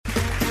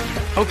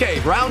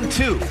Okay, round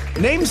 2.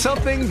 Name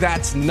something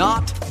that's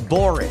not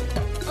boring.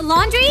 A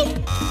laundry?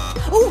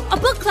 Ooh, a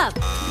book club.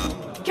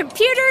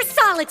 Computer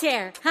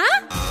solitaire,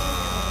 huh?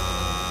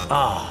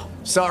 Ah,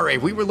 sorry,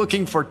 we were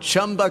looking for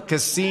Chumba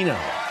Casino.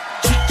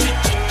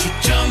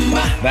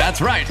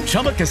 That's right,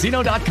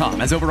 ChumbaCasino.com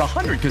has over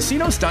 100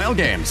 casino-style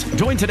games.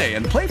 Join today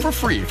and play for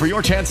free for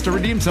your chance to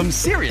redeem some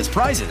serious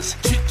prizes.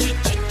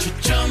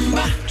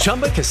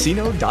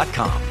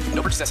 ChumbaCasino.com.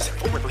 No purchase necessary.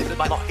 Void where prohibited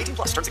by law. 18+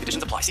 terms and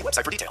conditions apply. See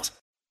website for details.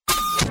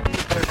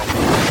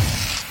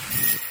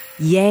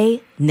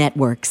 Yay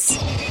Networks.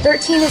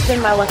 13 has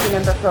been my lucky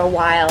number for a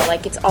while.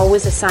 Like, it's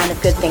always a sign of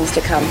good things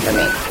to come for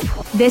me.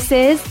 This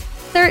is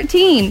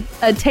 13,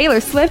 a Taylor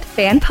Swift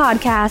fan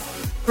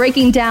podcast,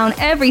 breaking down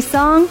every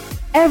song,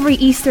 every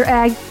Easter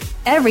egg,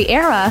 every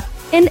era,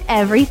 and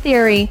every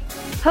theory.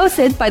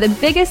 Hosted by the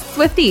biggest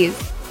Swifties,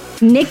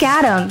 Nick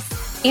Adams,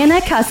 Anna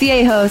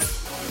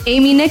Casillejos,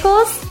 Amy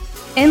Nichols,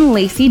 and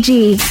Lacey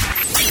G.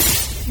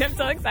 I'm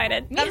so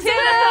excited. Me too.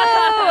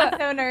 I'm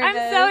so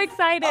nervous. I'm so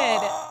excited.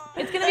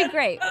 It's going to be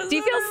great. Do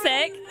you feel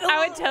sick?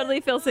 I would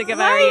totally feel sick if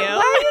I were you.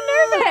 Why are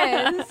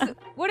you nervous?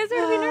 What is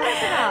there to be nervous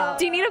about?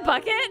 Do you need a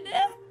bucket?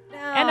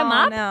 And a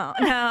mop?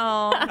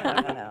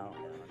 No.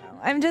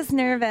 I'm just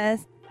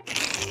nervous.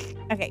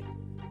 Okay.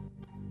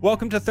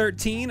 Welcome to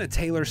 13, a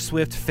Taylor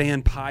Swift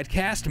fan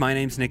podcast. My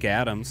name's Nick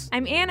Adams.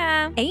 I'm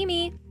Anna.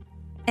 Amy.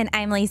 And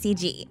I'm Lacey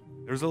G.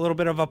 There's a little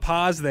bit of a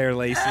pause there,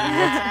 Lacey.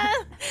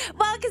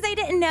 Well, because I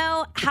didn't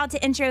know how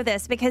to intro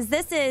this, because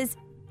this is,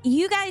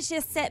 you guys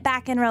just sit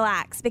back and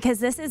relax, because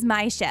this is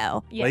my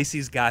show. Yes.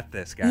 Lacey's got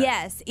this, guys.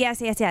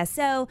 Yes.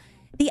 So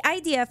the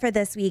idea for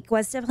this week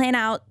was to plan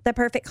out the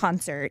perfect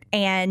concert,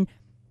 and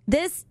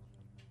this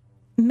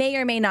may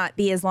or may not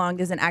be as long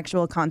as an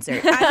actual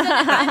concert.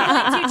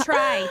 I'm going to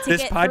try to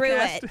this get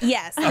podcast? through it.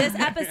 Yes, this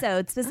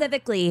episode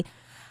specifically.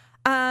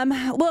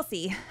 We'll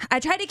see. I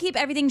tried to keep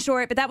everything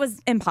short, but that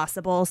was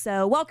impossible.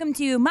 So welcome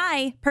to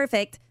my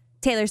perfect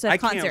Taylor Swift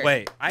concert. I can't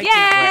wait.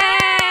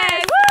 Yeah.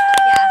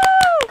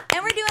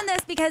 And we're doing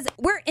this because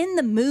we're in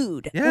the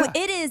mood. Yeah.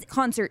 It is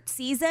concert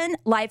season.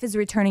 Life is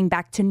returning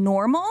back to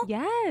normal.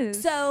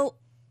 Yes. So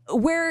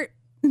we're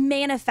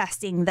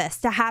manifesting this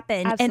to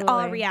happen in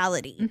all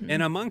reality. Mm-hmm.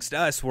 And amongst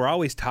us, we're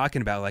always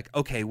talking about, like,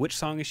 okay, which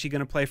song is she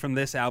going to play from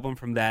this album,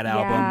 from that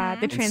album? Yeah,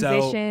 the And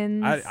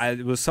transitions. So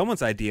it was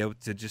someone's idea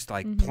to just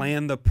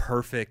plan the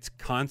perfect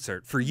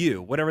concert for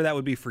you, whatever that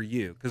would be for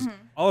you, because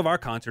all of our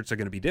concerts are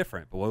going to be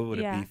different. But what would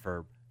it be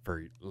for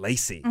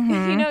Lacey?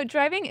 You know,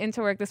 driving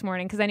into work this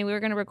morning, because I knew we were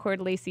going to record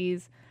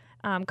Lacey's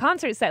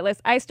concert set list,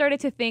 I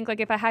started to think, like,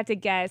 if I had to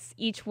guess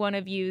each one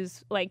of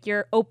you's, like,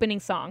 your opening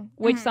song,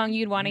 which song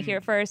you'd want to hear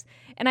first.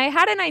 And I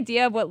had an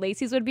idea of what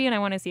Lacey's would be, and I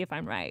want to see if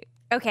I'm right.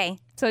 Okay.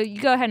 So you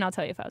go ahead and I'll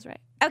tell you if I was right.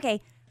 Okay.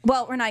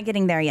 Well, we're not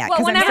getting there yet.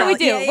 Well, whenever we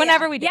do.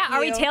 Yeah,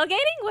 are we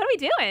tailgating? What are we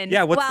doing?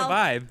 Yeah, what's the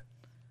vibe?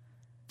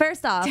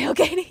 First off,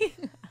 Tailgating.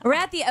 we're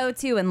at the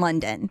O2 in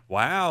London.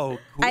 Wow,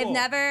 cool.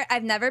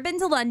 I've never been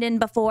to London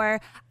before.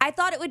 I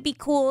thought it would be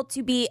cool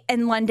to be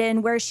in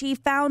London where she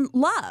found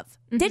love.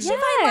 Did she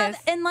find love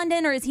in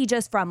London, or is he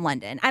just from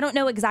London? I don't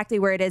know exactly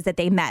where it is that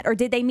they met, or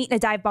did they meet in a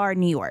dive bar in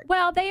New York?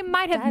 Well, they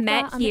might have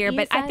met here,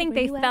 but I think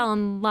they fell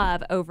in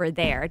love over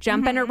there,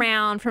 jumping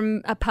around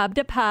from a pub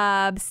to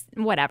pub,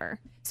 whatever.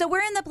 So we're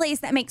in the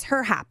place that makes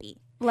her happy.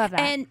 Love that.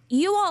 And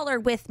you all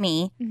are with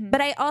me, but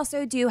I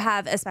also do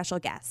have a special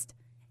guest.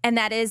 And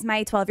that is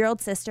my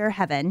 12-year-old sister,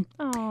 Heaven.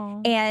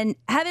 Aww. And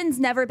Heaven's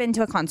never been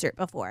to a concert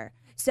before.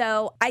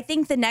 So I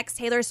think the next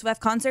Taylor Swift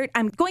concert,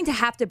 I'm going to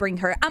have to bring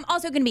her. I'm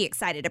also going to be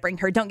excited to bring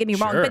her. Don't get me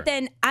wrong. But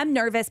then I'm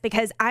nervous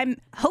because I'm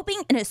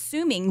hoping and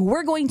assuming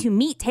we're going to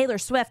meet Taylor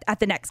Swift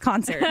at the next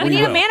concert. We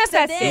need to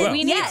manifest So it. then-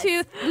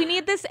 We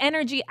need this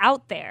energy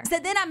out there. So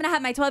then I'm going to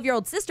have my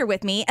 12-year-old sister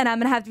with me, and I'm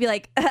going to have to be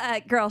like,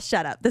 girl,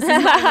 shut up. This is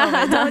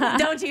my moment.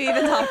 Don't you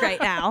even talk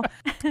right now.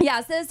 Yeah,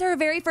 so this is her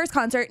very first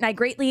concert, and I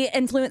greatly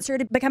influenced her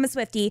to become a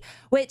Swiftie,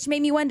 which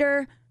made me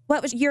wonder,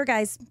 what was your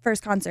guys'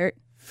 first concert?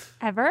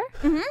 Ever?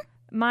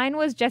 Mine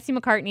was Jesse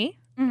McCartney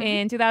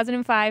in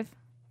 2005.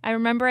 I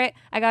remember it.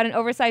 I got an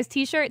oversized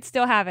T-shirt.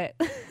 Still have it.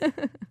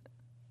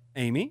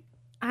 Amy?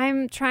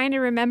 I'm trying to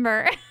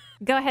remember.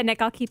 Go ahead,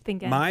 Nick. I'll keep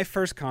thinking. My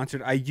first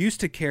concert, I used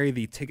to carry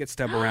the ticket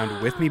stub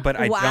around with me, but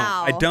I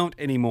Wow. don't. I don't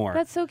anymore.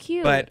 That's so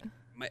cute. But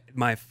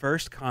my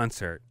first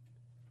concert,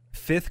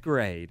 5th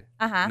grade,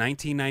 Uh-huh.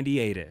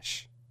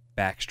 1998-ish,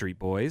 Backstreet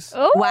Boys.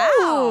 Oh,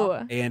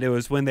 Wow. And it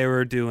was when they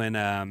were doing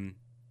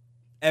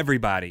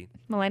Everybody.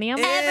 Millennium.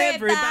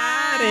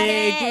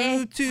 Everybody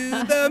groove to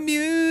the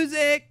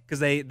music. Because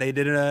they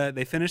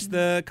finished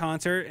the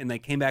concert and they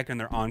came back and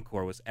their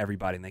encore was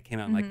Everybody, and they came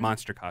out in like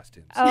monster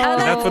costumes. Oh,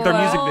 That's what their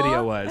music cool.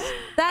 video was.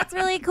 That's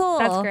really cool.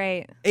 That's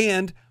great.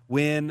 And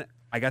when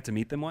I got to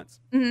meet them once,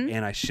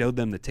 and I showed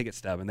them the ticket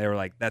stub, and they were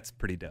like, "That's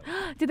pretty dope."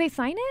 Did they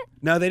sign it?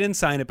 No, they didn't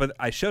sign it, but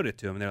I showed it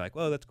to them, and they're like,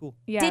 "Whoa, that's cool."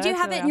 Yeah. Did you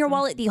that's have really it in your awesome.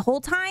 wallet the whole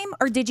time,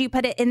 or did you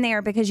put it in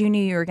there because you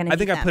knew you were going to I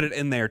think I put it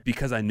in there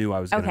because I knew I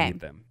was going to Okay.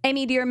 meet them.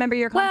 Amy, do you remember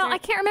your concert? Well, I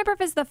can't remember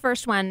if it's the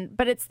first one,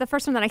 but it's the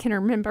first one that I can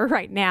remember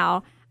right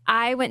now.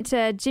 I went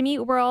to Jimmy Eat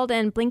World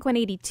and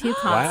Blink-182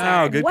 concert.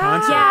 Wow, good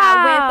concert.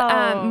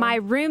 Yeah, with my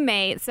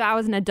roommate. So I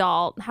was an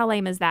adult. How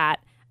lame is that?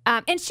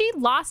 And she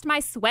lost my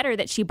sweater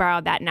that she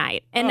borrowed that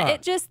night. And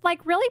it just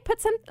like really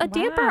put a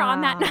damper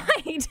on that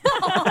night.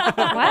 Wow.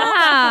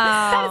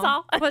 That is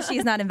all. Well,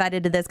 she's not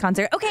invited to this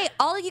concert. Okay,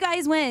 all of you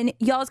guys win.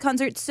 Y'all's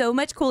concert's so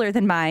much cooler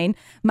than mine.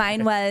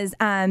 Mine was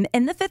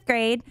in the 5th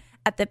grade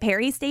at the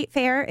Perry State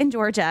Fair in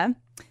Georgia.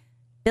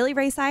 Billy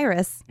Ray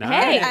Cyrus. Nice.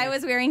 Hey. I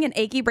was wearing an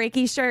achy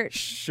breaky shirt.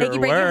 Sure achy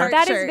breaky were. heart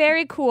That shirt. is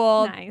very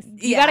cool. Nice.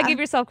 You got to give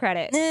yourself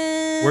credit.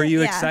 Were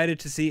you Yeah. excited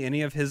to see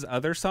any of his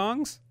other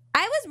songs?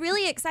 I was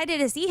really excited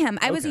to see him.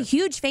 I was a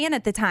huge fan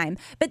at the time.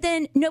 But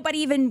then nobody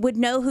even would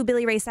know who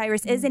Billy Ray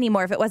Cyrus is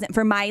anymore if it wasn't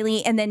for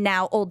Miley and then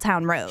now Old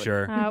Town Road.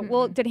 Sure.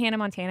 Well, did Hannah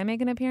Montana make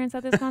an appearance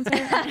at this concert?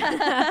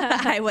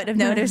 I would have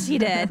known if she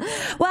did.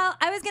 Well,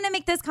 I was going to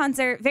make this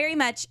concert very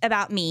much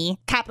about me,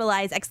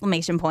 capitalize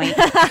exclamation point,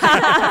 which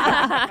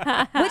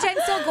I'm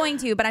still going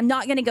to, but I'm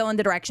not going to go in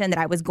the direction that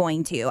I was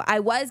going to.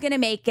 I was going to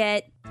make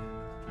it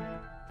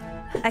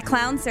a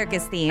clown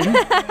circus theme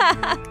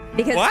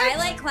because I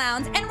like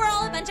clowns and we're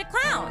all a bunch of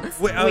clowns.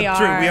 We are.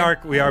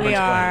 True. We are a bunch of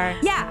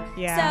clowns.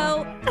 Yeah.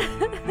 So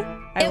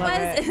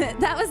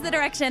that was the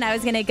direction I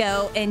was going to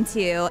go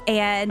into.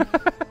 And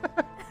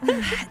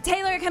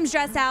Taylor comes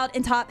dressed out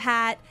in top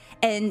hat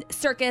and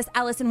circus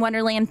Alice in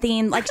Wonderland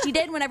theme like she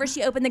did whenever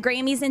she opened the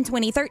Grammys in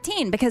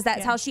 2013 because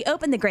that's how she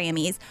opened the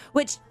Grammys,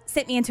 which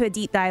sent me into a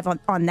deep dive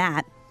on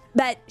that.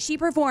 But she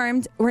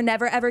performed We're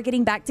Never Ever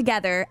Getting Back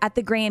Together at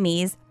the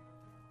Grammys.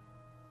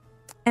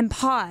 And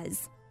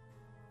pause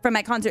from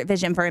my concert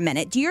vision for a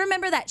minute. Do you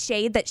remember that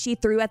shade that she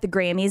threw at the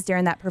Grammys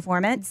during that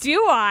performance? Do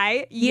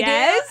I?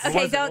 Yes. What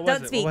Okay, was it?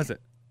 don't speak. What was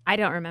it? I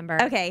don't remember.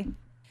 Okay.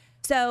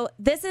 So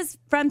this is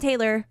from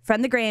Taylor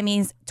from the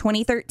Grammys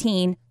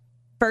 2013,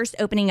 first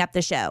opening up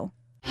the show.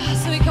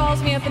 So he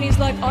calls me up and he's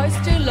like, I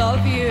still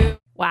love you.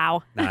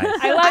 Wow. Nice.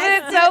 I love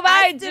it so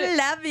I much. still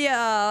love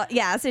you.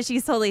 Yeah, so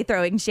she's totally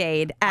throwing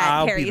shade at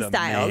I'll Harry be the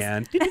Styles.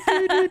 Man. And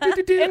it's I'll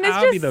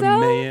just be the so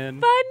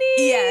man.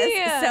 funny.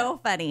 Yes,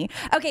 so funny.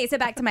 Okay, so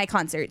back to my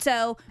concert.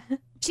 So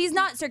she's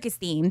not circus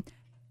themed.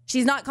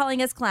 She's not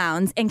calling us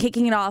clowns and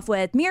kicking it off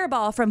with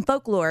Mirrorball from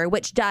Folklore,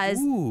 which does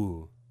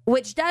Ooh.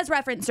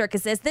 reference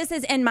circuses. This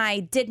is in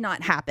my did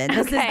not happen.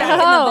 This is Okay. back in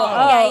the vault.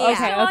 Yeah. okay.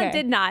 Still on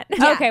did not.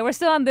 Yeah. Okay, we're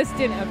still on this.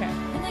 Okay.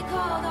 And they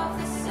called off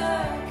the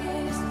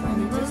circus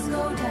when the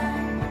disco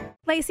down.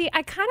 Lacey,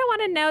 I kind of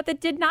want to know the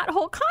did not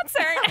whole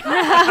concert.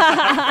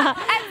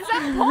 At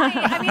some point.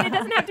 I mean, it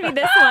doesn't have to be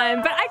this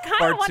one, but I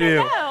kind of want to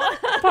know.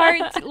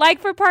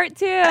 For part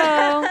 2.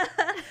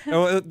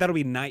 Oh, that'll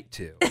be night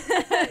 2.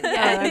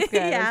 That's good.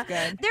 Yeah. That's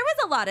good. There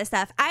was a lot of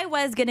stuff. I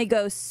was going to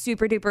go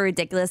super duper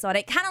ridiculous on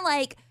it. Kind of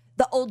like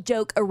the old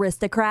joke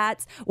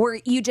Aristocrats, where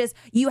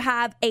you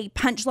have a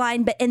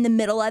punchline, but in the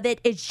middle of it,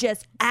 it's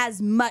just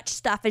as much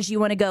stuff as you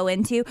want to go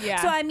into.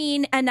 Yeah. So, I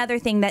mean, another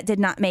thing that did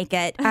not make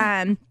it,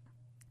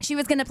 she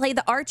was going to play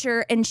the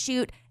archer and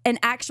shoot an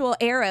actual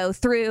arrow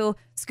through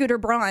Scooter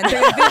Braun,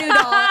 through the voodoo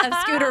doll of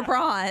Scooter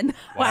Braun.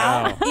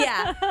 Wow.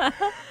 Yeah.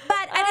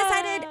 But I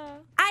decided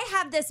I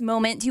have this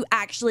moment to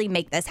actually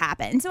make this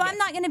happen. So I'm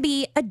not going to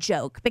be a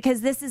joke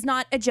because this is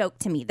not a joke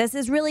to me. This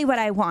is really what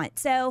I want.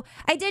 So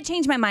I did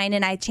change my mind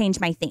and I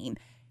changed my theme.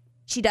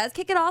 She does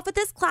kick it off with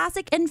this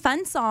classic and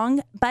fun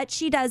song, but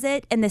she does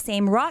it in the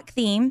same rock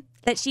theme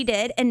that she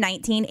did in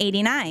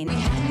 1989.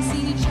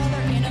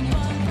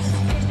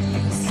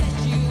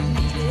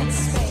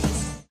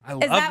 I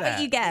love Is that what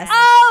you guessed?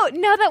 Oh,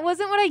 no, that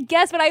wasn't what I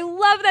guessed, but I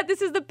love that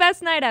this is the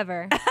best night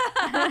ever.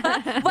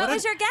 What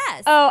was your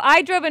guess? Oh,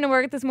 I drove into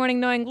work this morning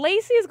knowing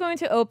Lacey is going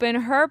to open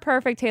her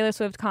perfect Taylor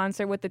Swift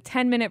concert with the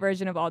 10-minute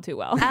version of All Too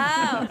Well.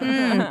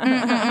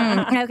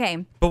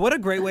 Okay. But what a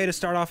great way to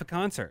start off a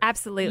concert.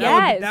 Absolutely.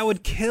 Yes. That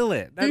would kill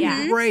it. That'd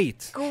be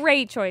great.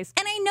 Great choice.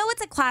 And I know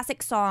it's a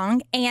classic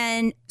song,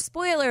 and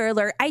spoiler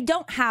alert, I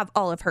don't have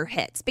all of her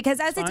hits because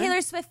as a Taylor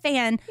Swift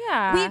fan,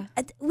 Yeah.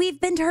 we've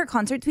been to her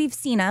concerts, we've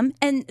seen them,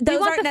 and those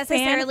want aren't the fan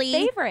necessarily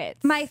favorites.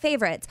 my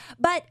favorites.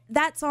 But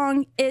that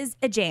song is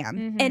a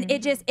jam, and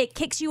it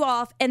kicks you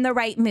off in the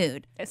right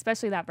mood,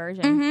 Especially that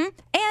version. and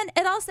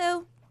it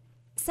also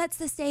sets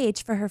the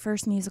stage for her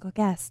first musical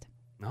guest.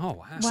 Oh,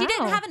 wow. She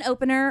didn't have an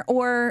opener,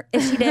 or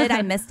if she did,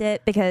 I missed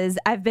it because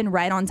I've been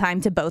right on time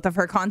to both of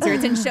her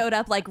concerts and showed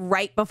up like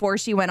right before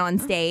she went on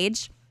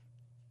stage.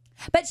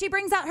 But she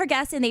brings out her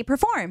guests and they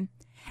perform.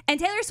 And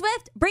Taylor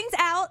Swift brings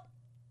out,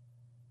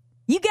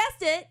 you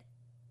guessed it,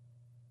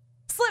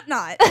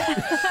 Slipknot.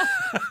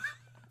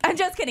 I'm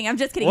just kidding.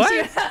 What?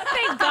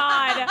 Thank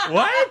God.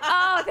 What?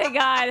 Oh, thank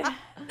God.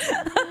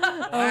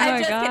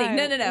 I'm just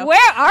kidding. No.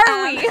 Where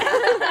are we?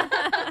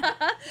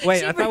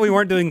 Wait, I thought we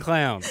weren't doing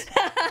clowns.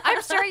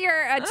 I'm sure your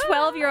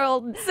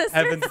 12-year-old sister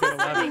Heaven's gonna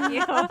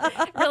love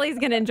it. really is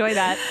going to enjoy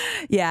that.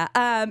 Yeah.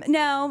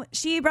 No,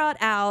 she brought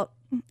out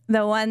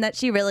the one that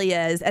she really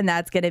is, and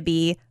that's going to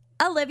be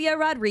Olivia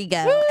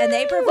Rodrigo. Woo! And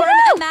they perform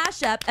a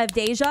mashup of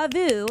Deja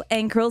Vu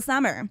and Cruel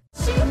Summer.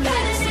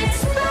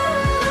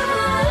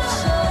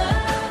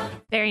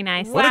 Very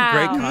nice. What a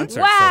great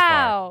concert so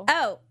far.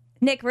 Oh,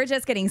 Nick, we're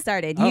just getting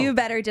started. Oh. You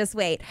better just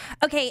wait.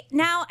 Okay,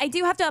 now I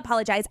do have to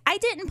apologize. I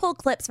didn't pull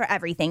clips for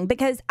everything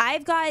because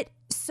I've got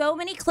so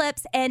many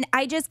clips and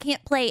I just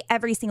can't play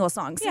every single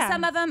song. So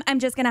some of them I'm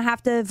just going to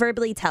have to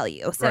verbally tell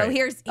you. So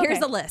here's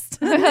the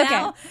list.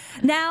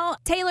 Now,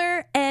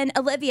 Taylor and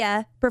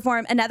Olivia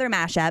perform another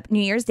mashup, New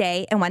Year's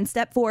Day, and One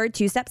Step Forward,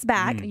 Two Steps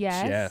Back.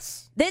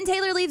 Yes. Then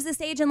Taylor leaves the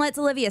stage and lets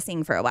Olivia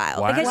sing for a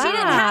while because she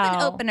didn't have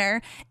an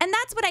opener. And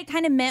that's what I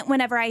kind of meant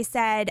whenever I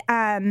said...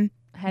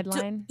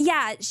 headline.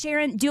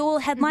 Sharon, dual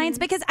headlines,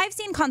 because I've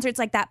seen concerts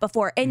like that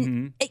before.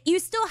 And you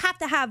still have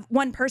to have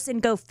one person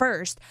go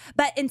first.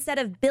 But instead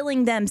of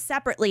billing them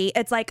separately,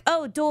 it's like,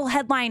 oh, dual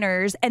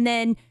headliners. And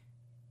then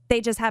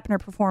they just happen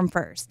to perform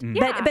first.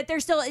 But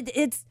they're still,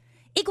 it's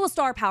equal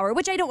star power,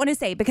 which I don't want to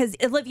say because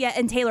Olivia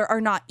and Taylor are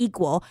not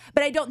equal.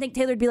 But I don't think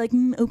Taylor'd be like,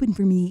 open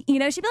for me. You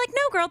know, she'd be like,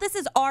 no, girl, this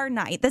is our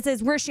night.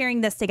 We're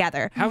sharing this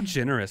together. How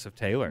generous of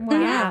Taylor.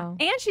 Wow.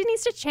 And she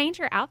needs to change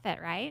her outfit,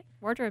 right?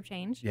 Wardrobe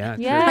change. Yeah,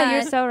 true. Yeah,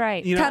 you're so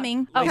right. You know,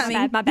 Coming.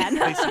 My bad.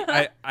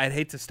 Lacey, I'd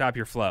hate to stop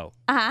your flow.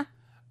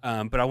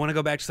 But I want to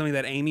go back to something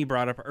that Amy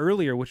brought up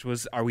earlier, which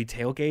was, are we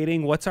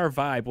tailgating? What's our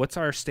vibe? What's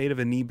our state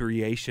of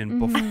inebriation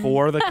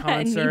before the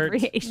concert?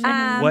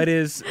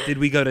 Did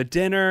we go to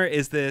dinner?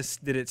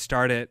 Did it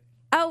start at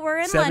Oh, we're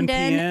in 7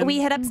 London. PM?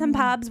 We hit up some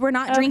pubs. We're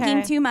not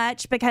drinking too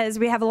much because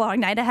we have a long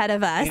night ahead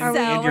of us. And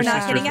so we're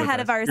not getting with ahead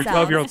us. of ourselves. Your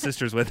 12-year-old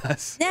sister's with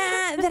us.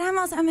 Nah, but I'm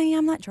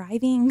not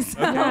driving.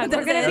 So We're going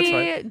to That's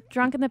be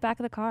drunk in the back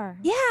of the car.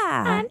 yeah.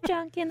 I'm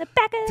drunk in the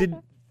back of the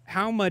car.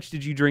 How much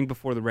did you drink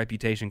before the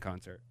Reputation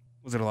concert?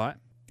 Was it a lot?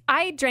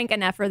 I drank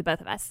enough for the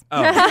both of us.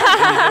 Oh.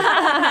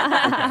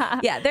 Yeah,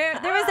 there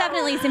was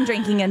definitely some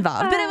drinking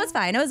involved, but it was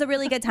fine. It was a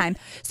really good time.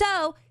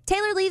 So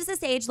Taylor leaves the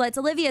stage, lets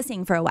Olivia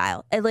sing for a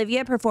while.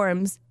 Olivia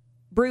performs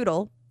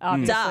Brutal.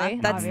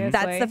 Obviously.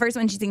 That's the first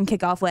one she can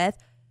kick off with.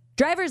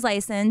 Driver's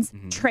License,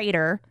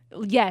 Traitor.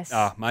 Yes.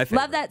 My favorite.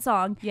 Love that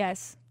song.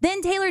 Yes.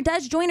 Then Taylor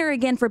does join her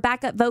again for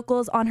backup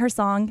vocals on her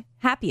song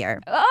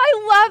Happier. Oh,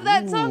 I love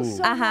that song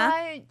so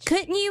much.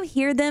 Couldn't you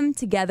hear them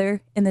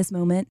together in this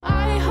moment?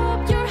 I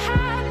hope you're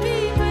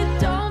happy,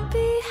 but don't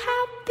be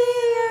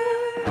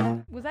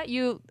happier. Was that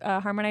you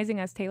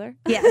harmonizing as Taylor?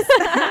 Yes.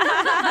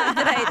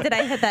 Did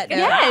I hit that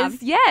note?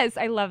 Yes.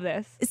 I love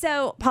this.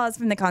 So, pause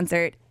from the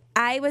concert.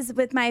 I was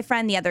with my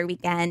friend the other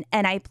weekend,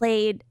 and I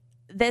played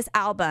this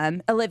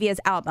album, Olivia's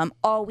album,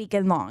 all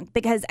weekend long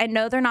because I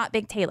know they're not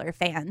big Taylor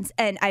fans,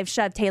 and I've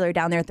shoved Taylor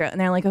down their throat,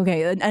 and they're like,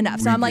 okay,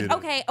 enough. So I'm like,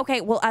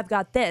 okay, well, I've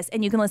got this,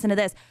 and you can listen to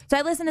this. So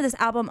I listened to this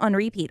album on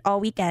repeat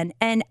all weekend,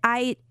 and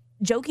I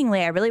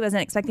really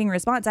wasn't expecting a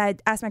response. I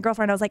asked my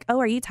girlfriend, I was like, oh,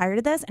 are you tired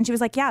of this? And she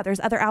was like, yeah, there's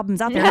other albums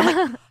out there. I'm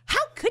like, how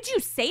could you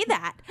say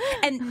that?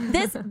 And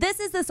this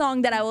is the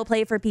song that I will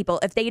play for people.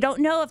 If they don't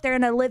know, if they're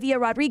an Olivia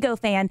Rodrigo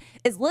fan,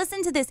 is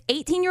listen to this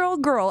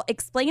 18-year-old girl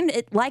explain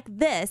it like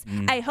this.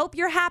 I hope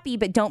you're happy,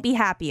 but don't be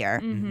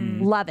happier.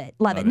 Love it.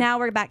 Now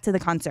we're back to the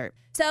concert.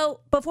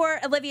 So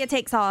before Olivia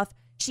takes off,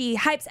 she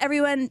hypes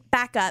everyone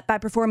back up by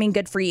performing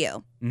Good For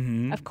You.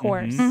 Of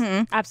course.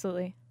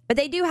 Absolutely. But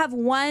they do have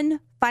one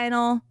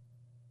final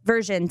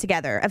version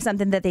together of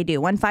something that they do,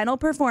 one final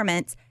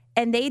performance,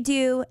 and they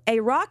do a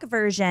rock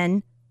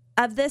version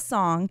of this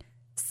song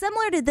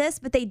similar to this,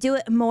 but they do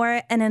it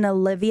more in an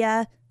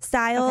Olivia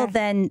style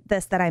than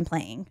this that I'm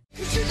playing.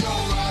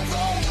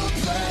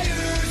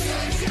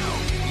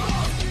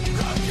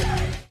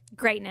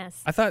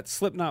 Greatness. I thought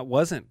Slipknot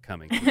wasn't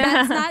coming.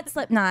 That's not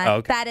Slipknot. Oh,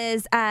 okay. That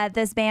is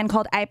this band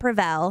called I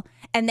Prevail,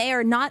 and they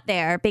are not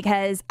there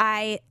because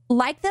I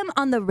like them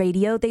on the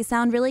radio. They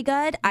sound really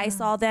good. I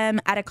saw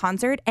them at a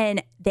concert,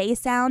 and they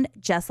sound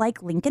just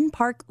like Linkin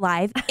Park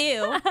live.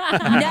 Ew.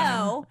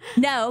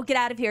 No, get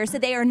out of here. So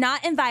they are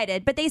not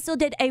invited, but they still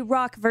did a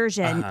rock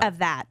version of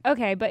that.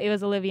 Okay, but it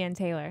was Olivia and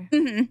Taylor.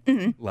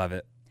 Love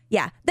it.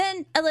 Yeah.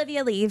 Then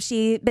Olivia leaves.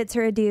 She bids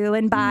her adieu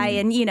and bye.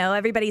 And,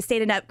 everybody's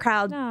standing up,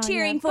 crowd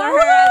cheering for her.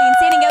 I mean,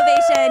 standing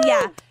ovation.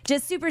 Yeah.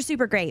 Just super,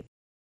 super great.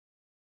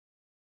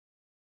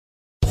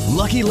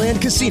 Lucky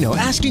Land Casino,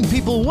 asking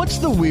people, what's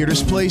the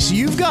weirdest place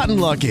you've gotten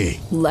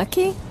lucky?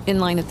 Lucky? In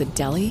line at the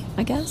deli,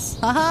 I guess?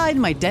 Aha, in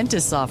my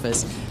dentist's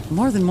office.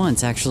 More than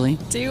once, actually.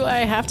 Do I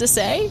have to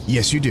say?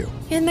 Yes, you do.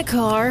 In the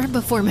car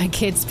before my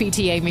kids'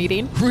 PTA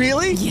meeting.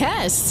 Really?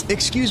 Yes.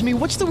 Excuse me,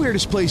 what's the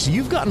weirdest place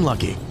you've gotten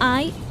lucky?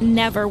 I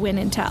never win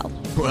and tell.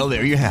 Well,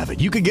 there you have it.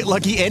 You can get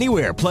lucky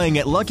anywhere, playing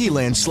at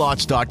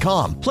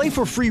LuckyLandSlots.com. Play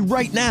for free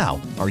right now.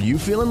 Are you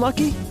feeling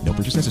lucky? No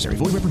purchase necessary.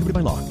 Void where prohibited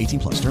by law.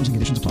 18+. Terms and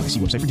conditions apply. See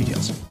website for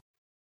details.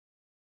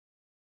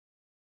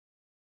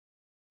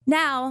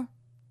 Now,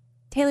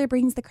 Taylor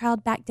brings the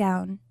crowd back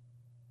down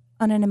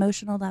on an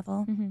emotional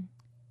level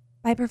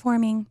by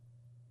performing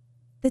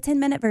the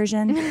 10-minute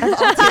version of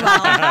All Too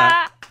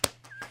Well.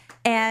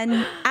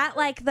 And at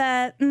like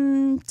the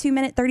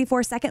 2-minute,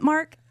 34-second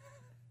mark,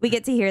 we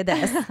get to hear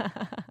this.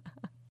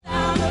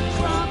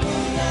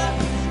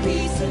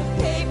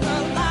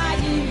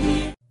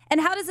 And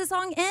how does the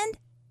song end?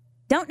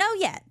 Don't know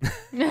yet.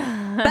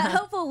 But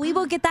hopeful we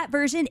will get that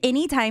version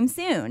anytime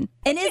soon.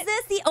 And is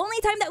this the only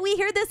time that we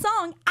hear this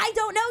song? I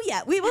don't know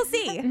yet. We will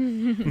see.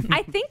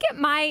 I think it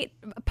might,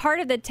 part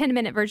of the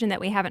 10-minute version that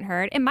we haven't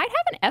heard, it might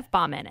have an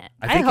F-bomb in it.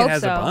 I think it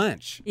has a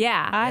bunch.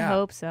 Yeah. I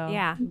hope so.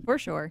 Yeah, for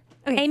sure.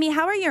 Okay. Amy,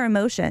 how are your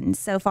emotions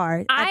so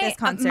far at this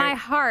concert? My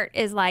heart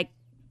is like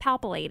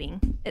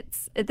palpitating.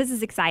 This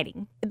is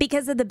exciting.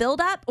 Because of the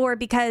build-up or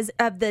because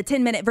of the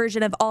 10-minute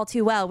version of All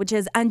Too Well, which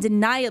is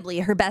undeniably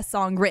her best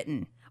song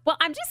written? Well,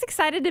 I'm just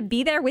excited to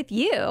be there with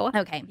you.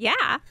 Okay. Yeah.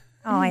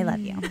 Oh, I love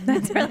you.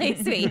 That's really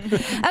sweet.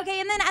 Okay,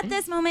 and then at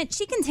this moment,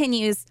 she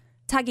continues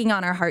tugging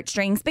on our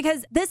heartstrings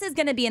because this is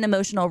going to be an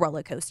emotional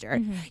roller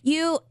coaster.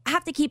 You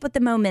have to keep with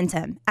the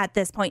momentum at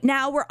this point.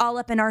 Now we're all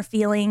up in our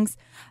feelings,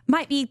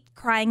 might be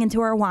crying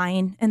into our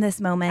wine in this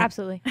moment.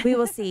 Absolutely. We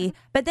will see.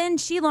 But then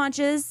she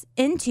launches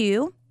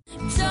into...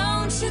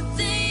 Don't you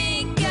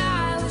think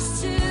I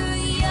was too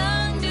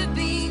young to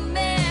be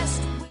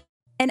messed with?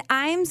 And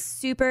I'm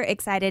super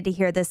excited to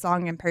hear this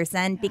song in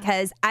person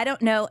because I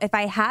don't know if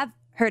I have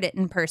heard it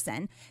in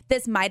person.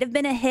 This might have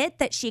been a hit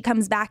that she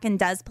comes back and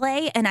does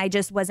play, and I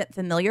just wasn't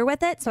familiar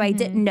with it, so I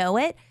didn't know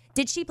it.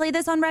 Did she play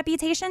this on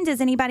Reputation?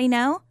 Does anybody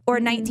know? Or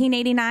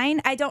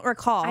 1989? I don't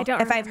recall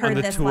if I've heard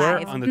this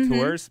live. On the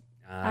tours?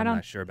 I'm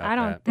not sure about that. I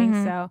don't think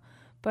so.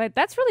 But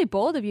that's really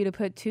bold of you to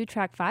put 2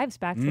 track 5s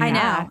back to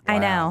back. I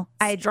know.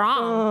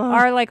 Strong.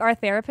 Are like our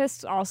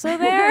therapists also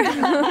there?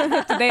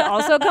 Do they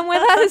also come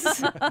with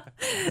us?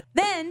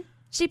 Then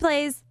she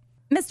plays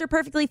Mr.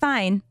 Perfectly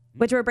Fine,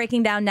 which we're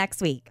breaking down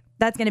next week.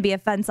 That's going to be a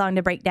fun song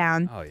to break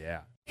down. Oh,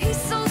 yeah.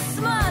 He's so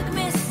smug,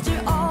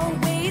 Mr.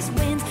 Always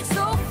Wins,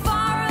 so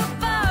far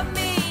above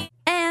me.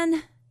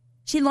 And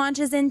she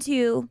launches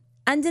into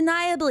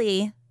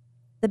undeniably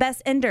the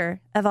best ender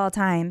of all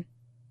time.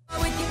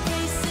 With your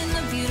face and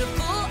the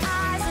beautiful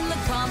eyes and the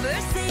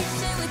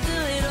conversation with the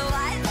little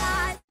white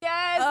lies.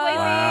 Yes,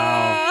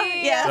 Wow.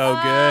 Yeah. So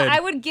good. I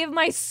would give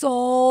my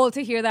soul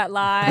to hear that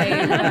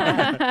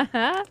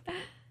live.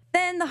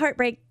 Then the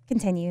heartbreak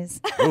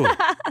continues. Ooh.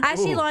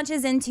 As she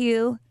launches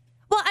into,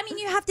 well, I mean,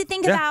 you have to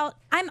think about,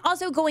 I'm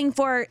also going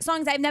for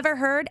songs I've never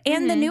heard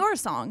and the newer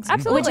songs.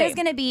 Absolutely. Which is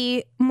going to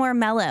be more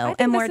mellow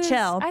and more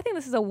chill. I think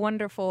this is a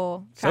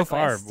wonderful So track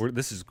far, list.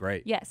 this is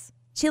great. Yes.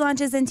 She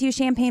launches into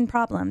Champagne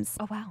Problems.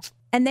 Oh, wow.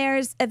 And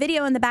there's a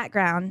video in the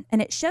background,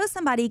 and it shows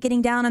somebody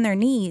getting down on their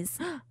knees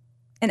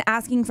and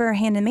asking for her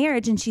hand in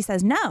marriage, and she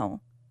says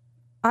no.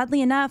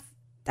 Oddly enough,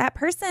 that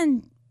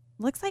person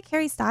looks like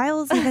Harry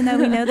Styles, even though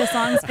we know the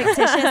song's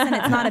fictitious and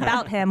it's not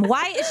about him.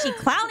 Why is she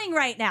clowning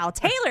right now?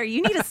 Taylor,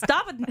 you need to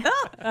stop with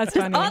That's just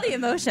funny. all the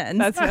emotions.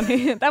 That's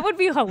funny. That would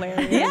be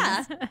hilarious.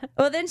 Yeah.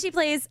 Well, then she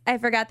plays I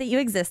Forgot That You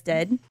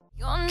Existed.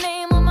 Your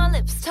name on my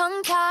lips,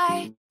 tongue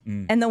tied.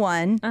 And the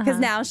one, because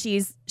now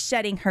she's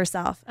shedding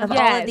herself of all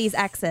of these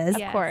exes.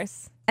 Of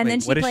course. And Wait,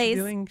 then she what plays. Is she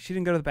doing? She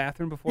didn't go to the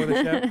bathroom before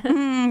the show?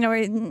 I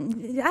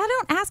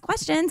don't ask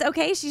questions,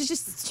 okay? She's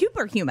just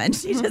superhuman.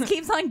 She just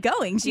keeps on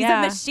going. She's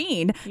a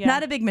machine. Yeah.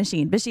 Not a big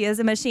machine, but she is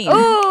a machine.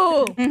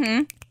 Ooh!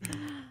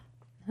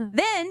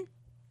 Then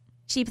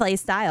she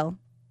plays Style.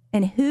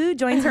 And who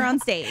joins her on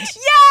stage?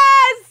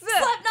 Yes!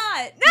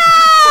 Slipknot!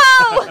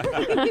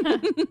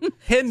 No!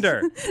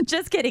 Hinder.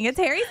 Just kidding. It's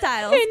Harry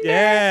Styles.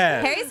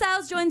 Yeah. Harry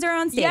Styles joins her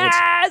on stage.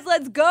 Yes!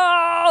 Let's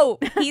go!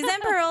 He's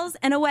in pearls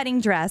and a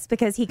wedding dress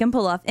because he can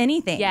pull off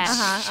anything.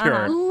 Yes.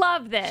 Sure.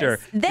 Love this. Sure.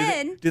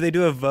 Then- do they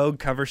do a Vogue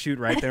cover shoot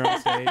right there on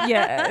stage?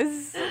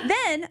 Yes.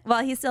 Then,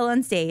 while he's still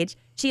on stage,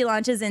 she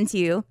launches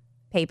into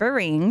Paper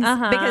Rings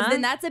because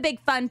then that's a big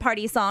fun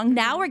party song.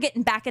 Now we're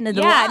getting back into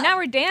the love. now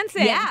we're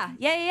dancing.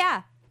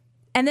 Yeah.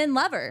 And then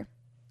Lover.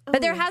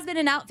 But there has been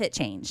an outfit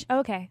change.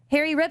 Okay.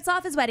 Harry rips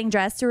off his wedding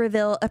dress to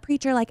reveal a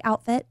preacher-like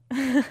outfit.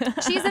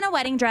 She's in a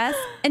wedding dress,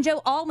 and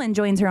Joe Alwyn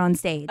joins her on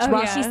stage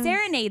while she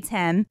serenades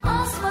him.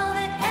 All's well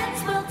that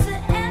ends well to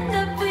end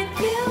up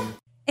with you.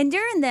 And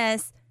during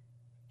this,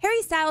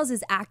 Harry Styles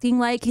is acting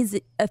like he's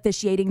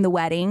officiating the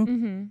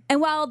wedding.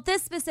 And while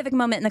this specific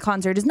moment in the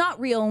concert is not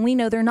real, and we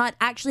know they're not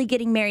actually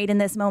getting married in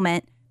this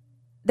moment,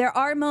 there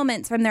are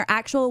moments from their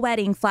actual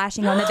wedding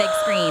flashing on the big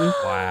screen.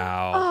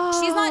 Wow.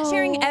 She's not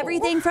sharing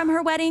everything from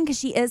her wedding because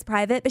she is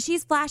private, but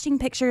she's flashing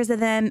pictures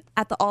of them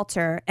at the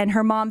altar and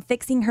her mom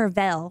fixing her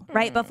veil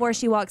right before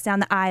she walks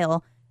down the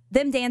aisle,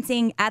 them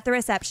dancing at the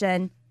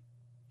reception.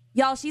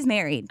 Y'all, she's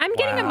married. I'm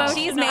getting emotional.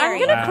 She's I'm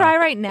married. gonna cry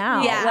right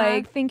now. Yeah.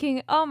 Like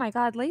thinking, oh my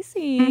God,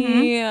 Lacey.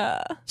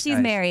 She's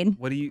Guys, married.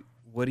 What do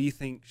you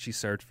think she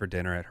served for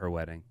dinner at her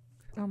wedding?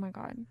 Oh my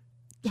God.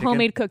 Chicken?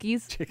 Homemade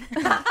cookies.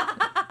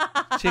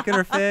 Chicken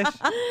or fish?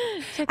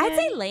 I'd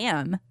say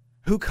lamb.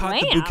 Who caught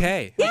the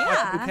bouquet? Who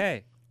caught the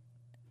bouquet?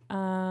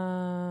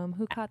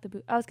 Who caught the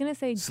boot? I was gonna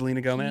say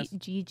Selena Gomez?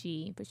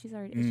 Gigi, but she's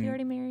already. Is she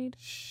already married?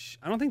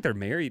 I don't think they're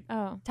married.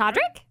 Oh,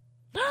 Todrick?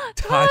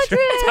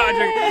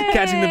 Todrick.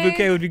 Catching the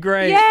bouquet would be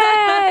great.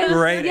 Yes.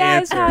 Great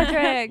yes, answer.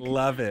 Todrick.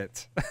 Love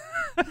it.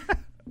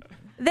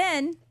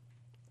 Then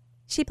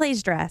she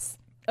plays dress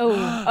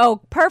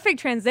Oh, perfect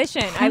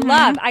transition. I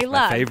love.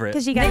 My favorite.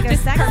 because you gotta go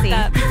sexy.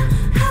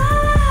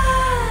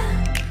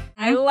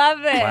 I love love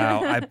it.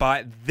 Wow, I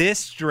bought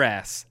this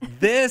dress,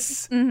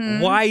 this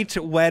white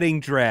wedding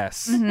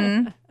dress.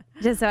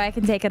 Just so I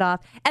can take it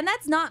off. And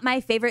that's not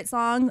my favorite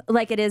song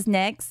like it is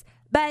Nick's,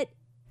 but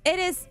it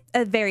is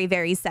a very,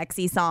 very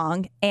sexy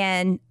song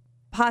and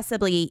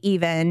possibly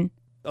even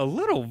a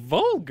little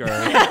vulgar.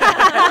 hey.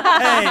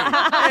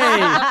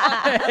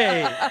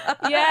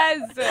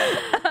 Yes.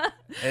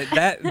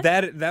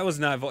 That was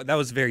not. That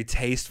was very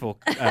tasteful,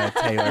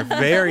 Taylor.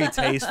 Very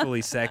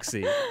tastefully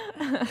sexy.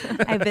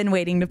 I've been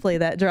waiting to play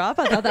that drop.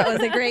 I thought that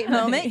was a great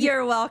moment.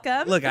 You're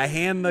welcome. Look, I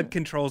hand the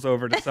controls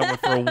over to someone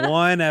for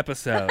one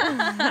episode,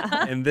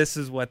 and this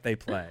is what they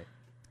play.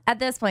 At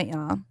this point,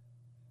 y'all,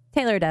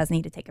 Taylor does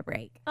need to take a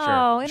break.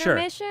 Oh,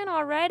 intermission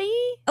already?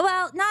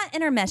 Well, not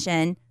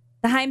intermission.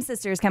 The Haim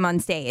sisters come on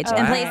stage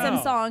and play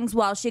some songs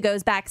while she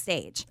goes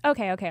backstage.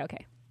 Okay.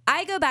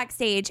 I go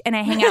backstage and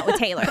I hang out with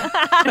Taylor.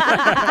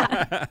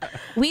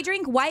 We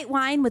drink white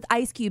wine with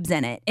ice cubes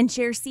in it and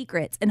share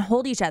secrets and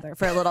hold each other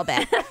for a little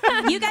bit.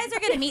 You guys are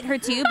going to meet her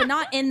too, but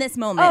not in this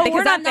moment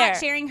because I'm not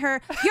sharing her.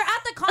 You're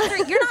at the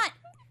concert. You're not.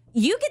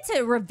 You get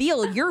to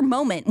reveal your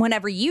moment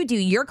whenever you do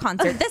your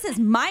concert. This is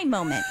my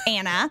moment,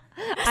 Anna.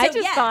 I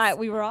just thought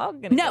we were all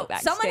going to go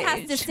backstage. Someone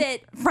has to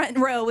sit front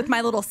row with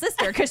my little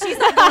sister because she's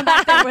not going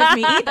back there with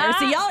me either.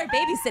 So y'all are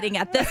babysitting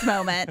at this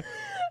moment.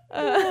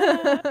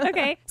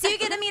 Okay. So you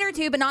get to meet her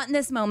too, but not in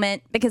this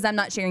moment because I'm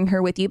not sharing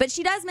her with you. But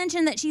she does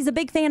mention that she's a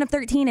big fan of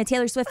 13, a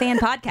Taylor Swift fan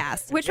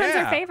podcast. Which one's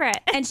her favorite?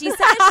 And she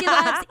says she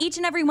loves each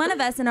and every one of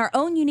us in our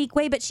own unique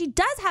way, but she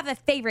does have a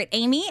favorite,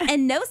 Amy,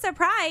 and no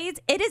surprise,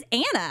 it is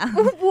Anna.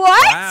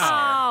 What?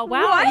 Oh, wow.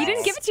 What? You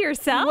didn't give it to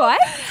yourself? What?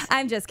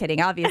 I'm just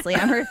kidding. Obviously,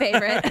 I'm her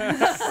favorite.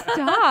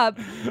 Stop.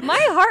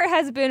 My heart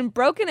has been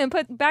broken and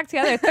put back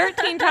together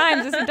 13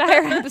 times this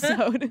entire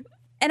episode.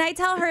 And I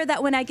tell her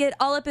that when I get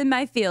all up in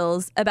my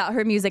feels about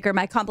her music or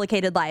my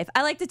complicated life,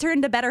 I like to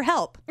turn to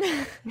BetterHelp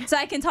so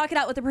I can talk it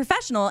out with a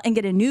professional and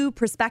get a new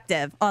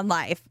perspective on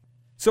life.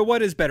 So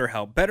what is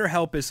BetterHelp?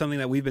 BetterHelp is something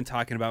that we've been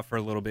talking about for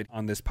a little bit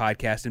on this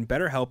podcast, and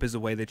BetterHelp is a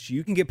way that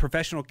you can get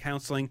professional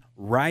counseling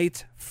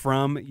right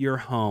from your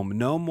home.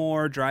 No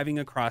more driving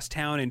across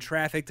town in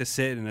traffic to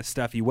sit in a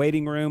stuffy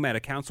waiting room at a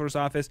counselor's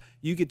office.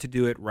 You get to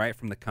do it right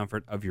from the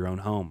comfort of your own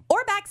home.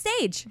 Or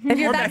backstage. If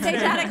you're backstage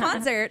at a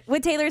concert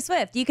with Taylor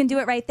Swift, you can do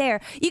it right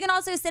there. You can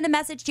also send a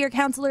message to your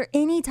counselor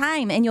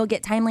anytime, and you'll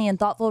get timely and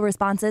thoughtful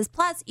responses.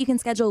 Plus, you can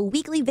schedule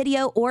weekly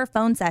video or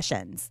phone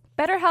sessions.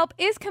 BetterHelp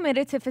is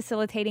committed to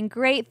facilitating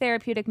great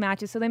therapeutic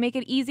matches, so they make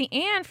it easy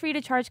and free to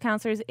charge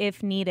counselors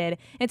if needed.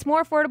 It's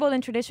more affordable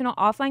than traditional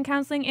offline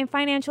counseling, and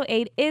financial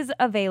aid is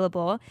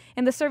available,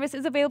 and the service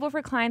is available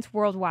for clients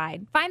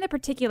worldwide. Find the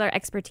particular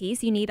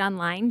expertise you need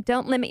online.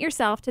 Don't limit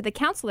yourself to the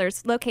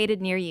counselors located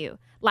near you.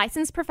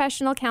 Licensed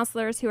professional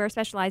counselors who are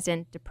specialized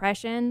in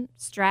depression,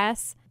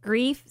 stress,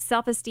 grief,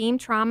 self-esteem,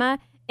 trauma.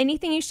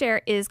 Anything you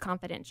share is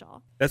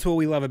confidential. That's what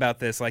we love about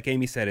this. Like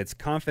Amy said, it's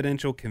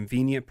confidential,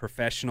 convenient,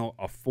 professional,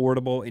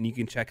 affordable, and you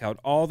can check out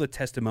all the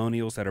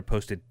testimonials that are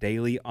posted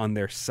daily on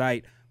their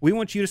site. We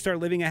want you to start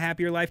living a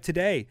happier life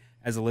today.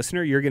 As a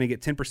listener, you're going to get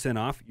 10%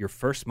 off your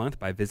first month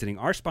by visiting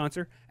our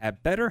sponsor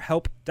at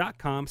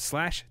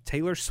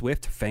betterhelp.com/Taylor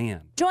Swift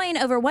fan. Join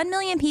over 1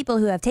 million people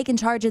who have taken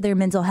charge of their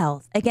mental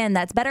health. Again,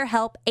 that's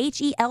BetterHelp,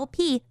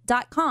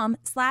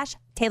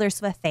 HELP.com/Taylor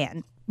Swift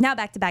fan. Now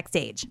back to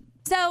backstage.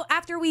 So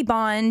after we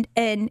bond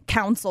and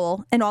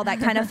counsel and all that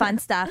kind of fun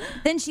stuff,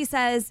 then she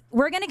says,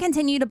 we're going to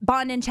continue to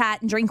bond and chat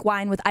and drink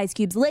wine with ice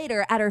cubes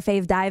later at her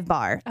fave dive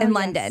bar in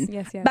London.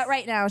 Yes. But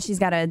right now she's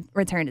got to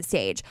return to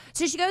stage.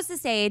 So she goes to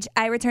stage.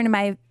 I return to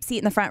my seat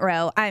in the front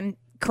row. I'm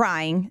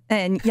crying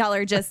and y'all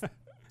are just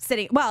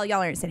sitting. Well,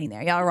 y'all aren't sitting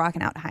there. Y'all are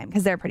rocking out Haim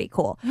because they're pretty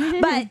cool.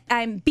 But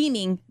I'm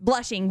beaming,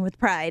 blushing with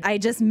pride. I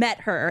just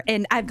met her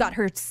and I've got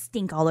her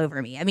stink all over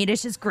me. I mean,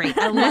 it's just great.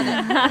 I love it.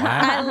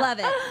 I love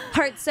it.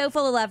 Heart's so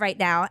full of love right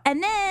now.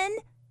 And then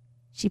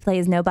she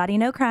plays No Body,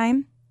 No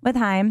Crime with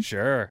Haim.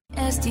 Sure.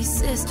 SD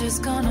sister's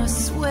gonna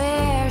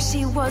swear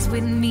she was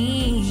with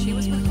me. She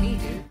was with me,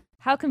 dude.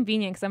 How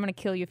convenient, because I'm going to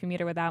kill you if you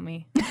meet her without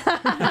me.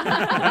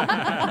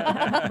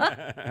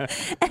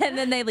 And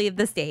then they leave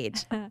the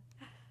stage.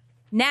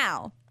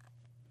 Now,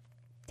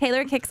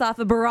 Taylor kicks off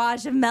a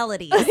barrage of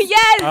melodies.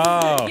 Yes!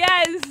 Oh.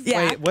 Yes!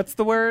 Yeah. Wait, what's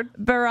the word?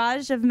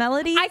 Barrage of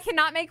melodies? I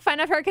cannot make fun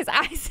of her because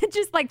I said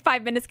just like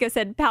 5 minutes ago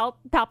said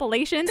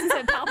palpitations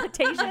instead of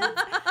palpitations.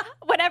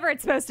 Whatever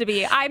it's supposed to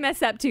be. I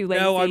mess up too,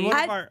 Lacey. No, on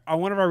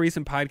one of our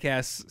recent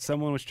podcasts,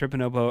 someone was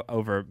tripping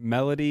over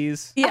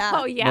melodies. Yeah.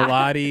 Oh, yeah.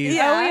 Melodies.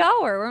 Yeah. Oh, we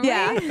all were, weren't we?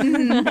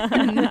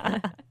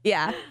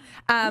 Yeah.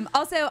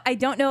 Also, I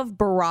don't know if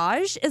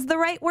barrage is the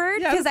right word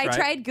because I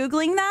tried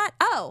Googling that.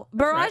 Oh,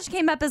 barrage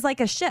came up as like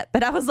a ship,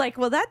 but I was like,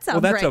 well, that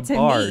sounds that's right a to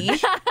barge. me.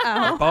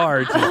 A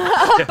barge.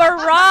 A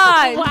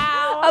barrage.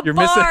 Wow. A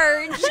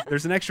barge.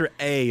 There's an extra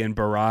A in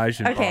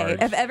barrage and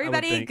barge. If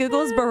everybody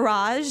Googles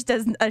barrage,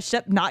 does a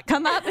ship not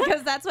come up?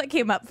 Because that's what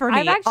came up for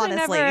me,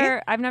 honestly.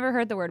 I've never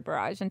heard the word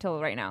barrage until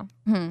right now.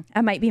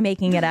 I might be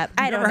making it up.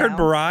 I don't know. Never heard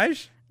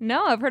barrage?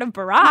 No, I've heard of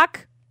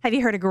Barack. Have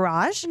you heard of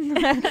garage?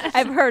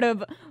 I've heard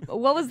of,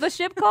 what was the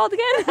ship called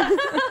again?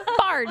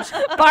 Barge.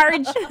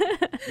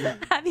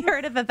 Have you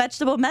heard of a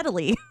vegetable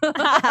medley? Okay.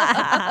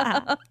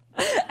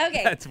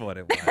 That's what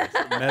it was.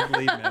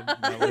 Melody.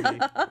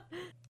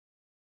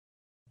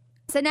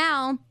 So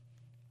now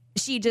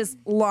she just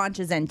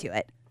launches into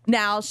it.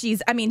 Now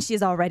she's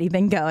already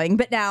been going,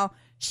 but now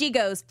she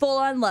goes full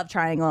on love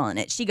triangle on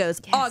it. She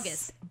goes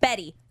August,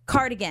 Betty,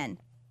 Cardigan,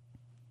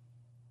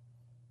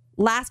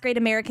 Last Great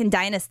American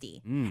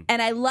Dynasty.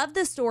 And I love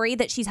the story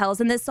that she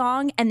tells in this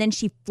song, and then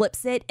she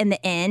flips it in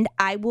the end.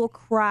 I will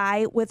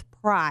cry with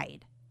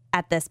pride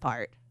at this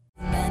part.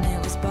 And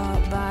it was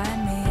bought by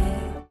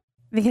me.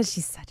 Because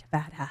she's such a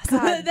badass.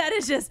 That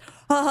is just,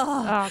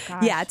 gosh.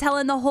 Yeah,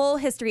 telling the whole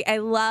history. I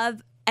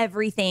love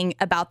everything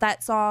about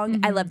that song.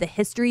 I love the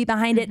history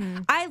behind it.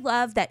 I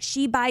love that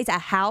she buys a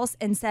house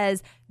and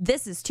says,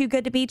 this is too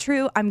good to be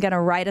true. I'm going to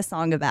write a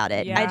song about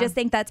it. Yeah. I just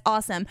think that's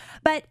awesome.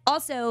 But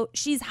also,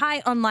 she's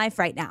high on life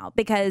right now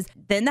because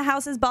then the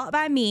house is bought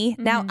by me.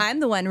 Now I'm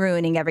the one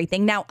ruining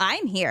everything. Now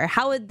I'm here.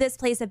 How would this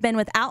place have been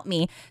without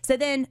me? So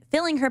then,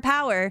 feeling her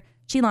power,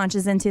 she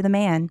launches into the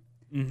man.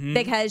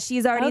 Because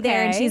she's already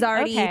there and she's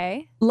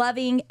already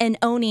loving and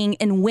owning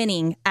and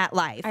winning at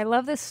life. I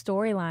love this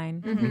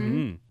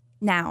storyline.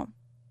 Now,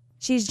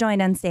 she's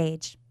joined on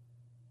stage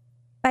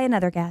by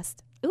another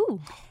guest.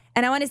 Ooh.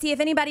 And I want to see if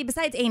anybody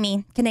besides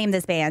Amy can name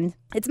this band.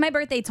 It's my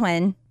birthday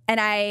twin, and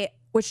I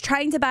was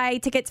trying to buy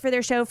tickets for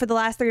their show for the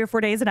last 3 or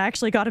 4 days, and I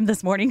actually got them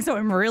this morning, so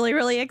I'm really,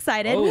 really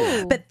excited.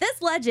 Oh. But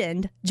this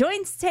legend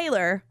joins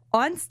Taylor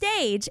on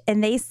stage,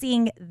 and they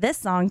sing this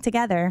song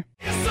together.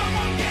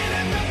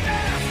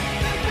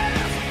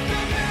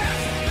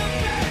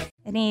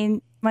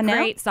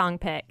 Great song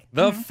pick.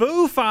 The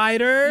Foo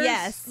Fighters.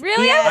 Yes.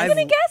 Really? Yes. I was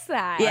going to guess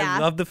that. Yeah. I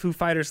love the Foo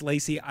Fighters,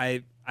 Lacey.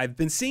 I've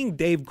been seeing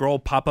Dave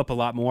Grohl pop up a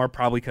lot more,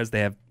 probably because they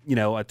have,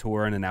 a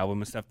tour and an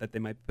album and stuff that they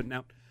might be putting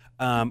out.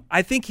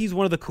 I think he's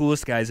one of the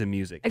coolest guys in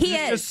music. He He's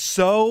is. just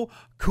so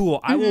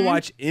cool. I will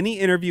watch any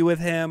interview with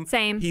him.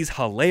 Same. He's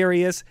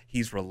hilarious.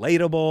 He's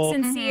relatable.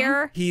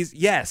 Sincere. He's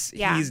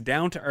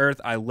down to earth.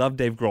 I love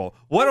Dave Grohl.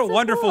 What That's a so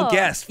wonderful cool.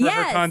 guest for her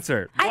Yes.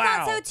 concert. I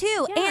Wow. thought so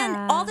too. Yeah.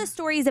 And all the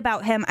stories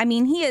about him,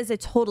 he is a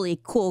totally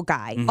cool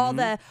guy.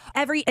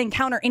 Every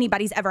encounter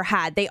anybody's ever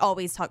had, they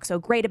always talk so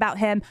great about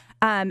him.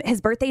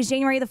 His birthday's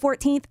January the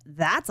 14th.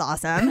 That's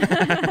awesome.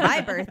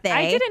 My birthday.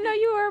 I didn't know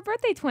you were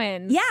birthday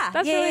twins. Yeah.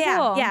 That's yeah, really yeah,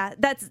 cool. Yeah.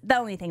 That's the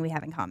only thing we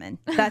have in common.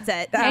 That's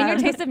it. And your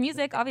taste of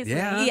music, obviously.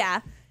 Yeah. Yeah.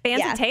 Fans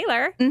Yeah. of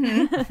Taylor.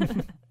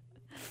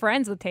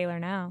 Friends with Taylor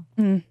now.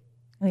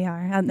 We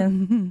are.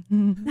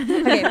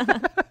 Okay.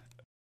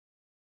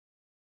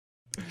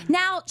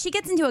 Now, she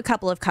gets into a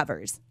couple of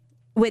covers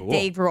with Cool.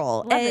 Dave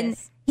Grohl. Love and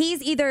this.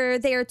 he's either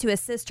there to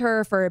assist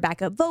her for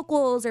backup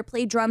vocals or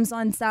play drums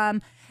on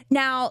some.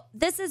 Now,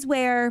 this is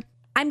where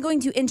I'm going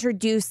to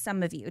introduce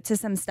some of you to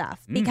some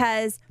stuff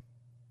because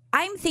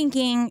I'm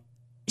thinking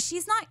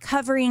she's not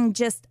covering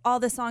just all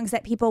the songs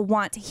that people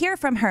want to hear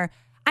from her.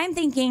 I'm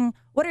thinking,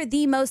 what are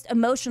the most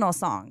emotional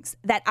songs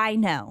that I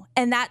know?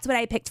 And that's what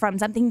I picked from,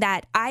 something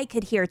that I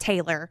could hear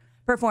Taylor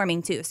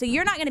performing to. So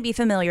you're not going to be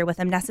familiar with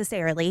them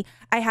necessarily.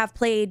 I have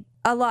played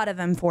a lot of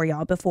them for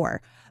y'all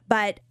before.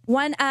 But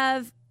one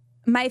of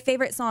my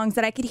favorite songs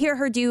that I could hear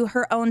her do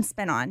her own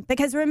spin on,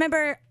 because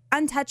remember,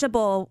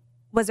 Untouchable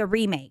was a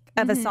remake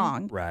of a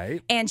song.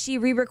 Right. And she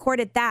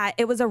re-recorded that.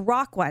 It was a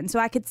rock one. So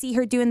I could see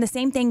her doing the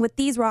same thing with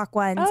these rock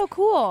ones. Oh,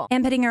 cool.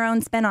 And putting her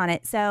own spin on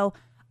it. So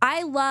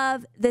I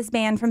love this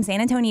band from San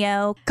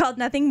Antonio called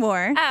Nothing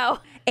More. Oh.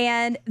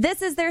 And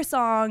this is their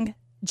song,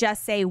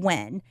 Just Say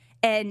When.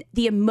 And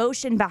the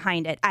emotion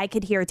behind it, I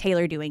could hear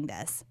Taylor doing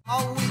this.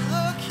 Are we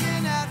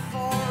looking at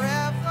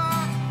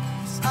forever?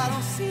 'Cause I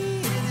don't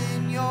see it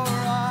in your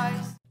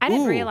eyes. I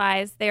didn't Ooh.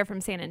 realize they were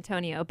from San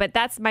Antonio, but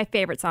that's my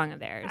favorite song of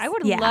theirs. I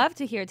would Yeah. love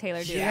to hear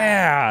Taylor do that.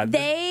 Yeah.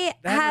 They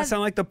that have...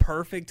 sound like the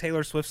perfect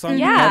Taylor Swift song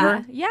Yeah.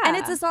 ever. Yeah. And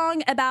it's a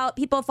song about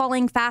people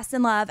falling fast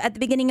in love. At the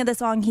beginning of the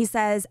song, he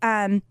says,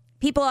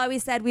 people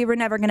always said we were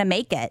never going to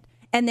make it.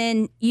 And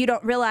then you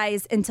don't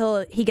realize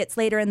until he gets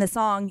later in the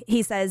song,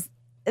 he says,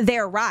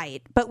 they're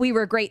right, but we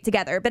were great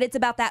together. But it's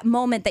about that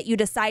moment that you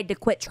decide to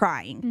quit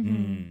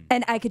trying.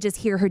 And I could just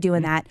hear her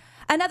doing that.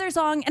 Another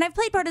song, and I've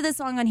played part of this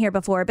song on here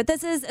before, but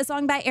this is a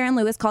song by Aaron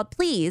Lewis called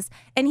Please.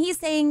 And he's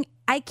saying,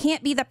 I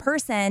can't be the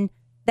person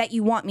that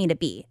you want me to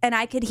be. And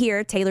I could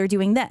hear Taylor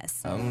doing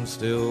this. I'm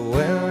still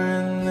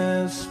wearing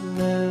this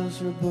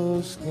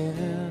miserable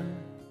skin.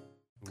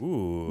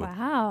 Ooh.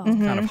 Wow.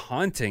 Kind of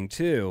haunting,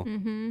 too.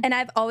 And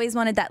I've always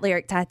wanted that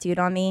lyric tattooed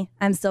on me.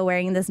 I'm still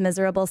wearing this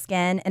miserable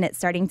skin and it's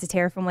starting to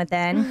tear from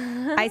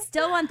within. I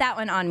still want that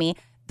one on me.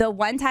 The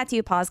one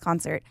tattoo, pause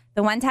concert.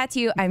 The one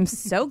tattoo I'm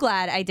so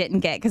glad I didn't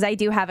get because I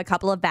do have a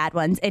couple of bad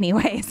ones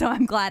anyway. So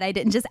I'm glad I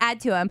didn't just add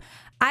to them.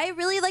 I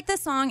really like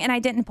this song and I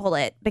didn't pull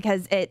it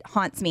because it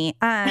haunts me.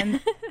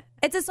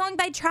 It's a song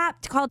by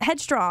Trapped called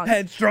Headstrong.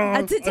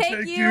 Headstrong. To I'll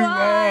take you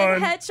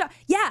on. Headstrong.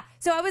 Yeah.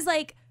 So I was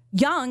like,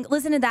 young,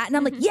 listen to that, and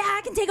I'm like, yeah,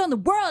 I can take on the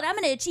world. I'm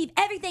going to achieve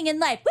everything in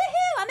life.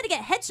 Woohoo! I'm going to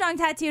get headstrong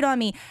tattooed on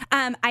me.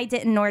 I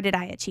didn't, nor did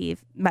I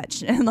achieve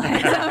much in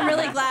life. So I'm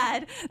really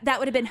glad. That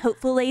would have been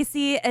hopeful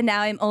Lacey, and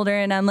now I'm older,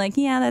 and I'm like,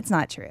 yeah, that's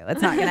not true.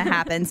 It's not going to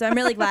happen. So I'm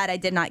really glad I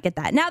did not get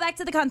that. Now back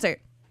to the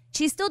concert.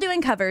 She's still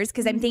doing covers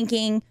because I'm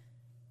thinking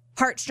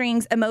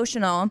heartstrings,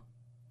 emotional.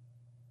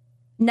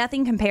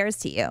 Nothing compares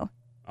to you.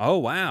 Oh,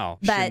 wow.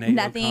 But Sinead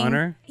nothing.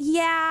 O'Connor?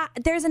 Yeah,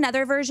 there's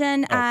another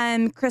version.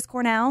 Chris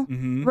Cornell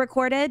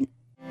recorded.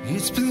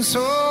 It's been so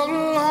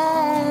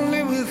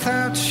lonely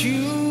without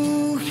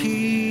you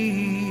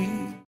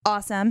here.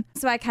 Awesome.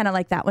 So I kind of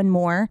like that one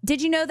more.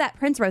 Did you know that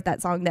Prince wrote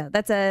that song, though?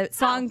 That's a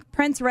song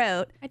Prince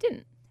wrote. I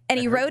didn't. And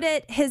he wrote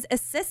it. His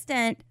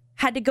assistant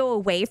had to go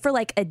away for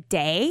like a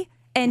day.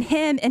 And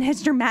him and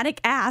his dramatic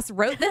ass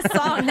wrote this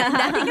song that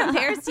nothing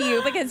compares to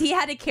you because he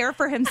had to care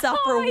for himself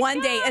for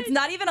one day. It's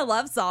not even a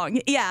love song.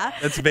 Yeah.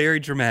 That's very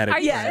dramatic. Are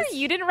you sure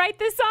you didn't write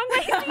this song,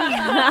 Lacey?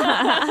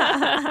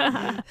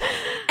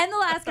 And the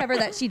last cover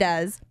that she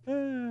does,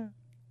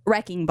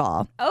 Wrecking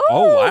Ball.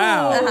 Oh,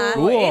 wow.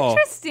 Cool.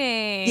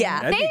 Interesting.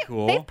 Yeah. That'd be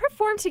cool. They've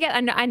performed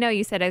together. I know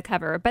you said a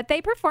cover, but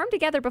they performed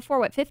together before,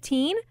 what,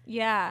 15?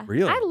 Yeah.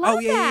 Really? I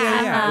love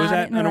that. Yeah. It was I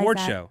at didn't an realize award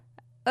that. show.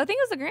 I think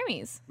it was the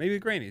Grammys. Maybe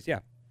the Grammys,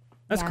 yeah.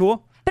 That's Yeah.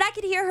 cool. But I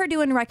could hear her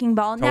doing Wrecking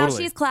Ball. Now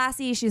Totally. she's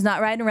classy. She's not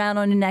riding around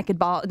on a naked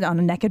ball.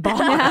 Wrecking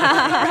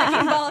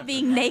Ball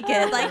being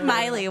naked like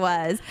Miley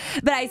was.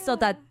 But I still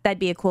thought that'd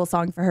be a cool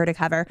song for her to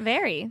cover.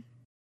 Very.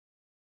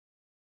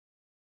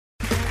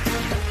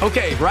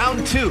 Okay,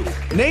 round 2.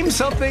 Name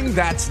something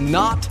that's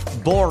not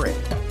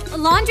boring. A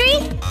laundry?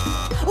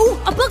 Ooh,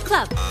 a book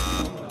club.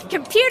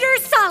 Computer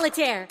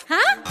solitaire,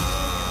 huh?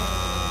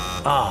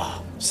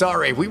 Ah,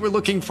 sorry, we were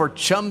looking for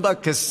Chumba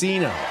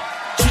Casino.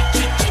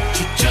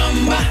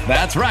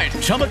 That's right.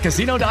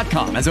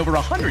 ChumbaCasino.com has over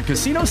 100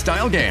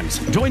 casino-style games.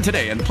 Join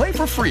today and play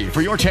for free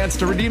for your chance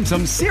to redeem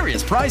some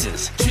serious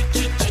prizes.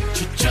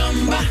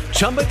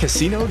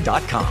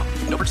 ChumbaCasino.com.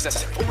 No purchase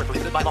necessary. Void where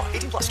prohibited by law.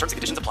 18 plus. Terms and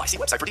conditions apply. See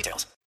website for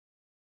details.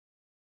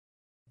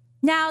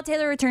 Now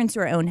Taylor returns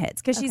to her own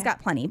hits because she's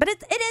got plenty. But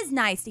it is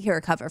nice to hear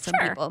a cover from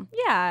people.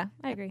 Yeah,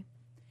 I agree.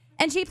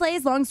 And she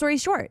plays Long Story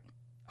Short.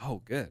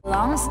 Oh, good.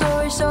 Long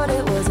story short,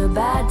 it was a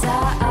bad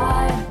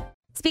time.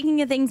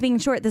 Speaking of things being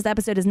short, this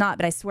episode is not,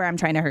 but I swear I'm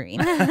trying to hurry.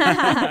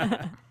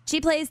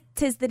 She plays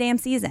 'Tis the Damn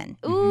Season.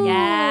 Ooh.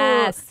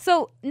 Yes.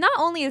 So not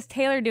only is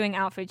Taylor doing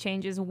outfit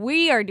changes,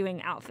 we are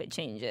doing outfit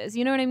changes.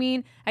 You know what I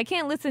mean? I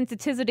can't listen to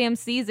 'Tis the Damn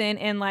Season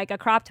in like a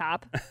crop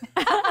top.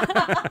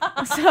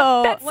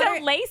 So That's so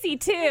Lacey,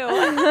 too.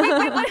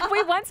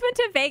 we once went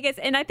to Vegas,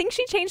 and I think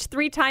she changed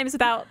 3 times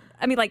without,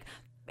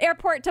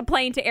 airport to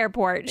plane to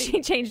airport. She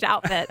changed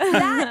outfits.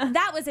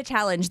 That was a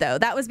challenge, though.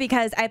 That was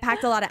because I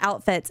packed a lot of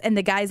outfits, and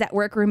the guys at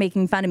work were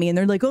making fun of me, and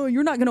they're like, "Oh,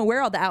 you're not going to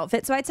wear all the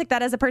outfits." So I took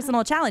that as a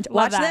personal challenge.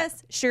 Love Watch that.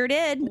 this. Sure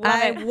did.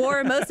 I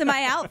wore most of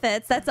my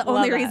outfits. That's the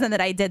only reason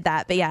that I did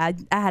that. But yeah,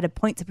 I had a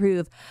point to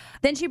prove.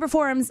 Then she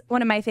performs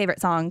one of my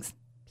favorite songs,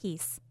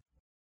 Peace.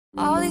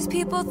 All these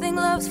people think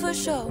love's for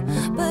show,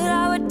 but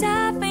I would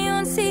die for you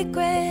in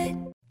secret.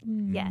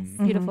 Yes,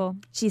 beautiful.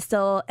 She's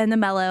still in the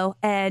mellow,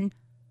 and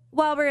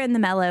while we're in the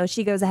mellow,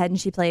 she goes ahead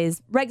and she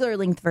plays regular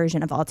length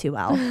version of All Too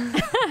Well.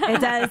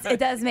 It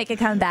does make a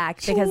comeback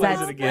because Plays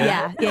that's it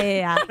again.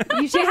 yeah.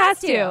 She has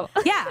to.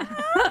 Yeah.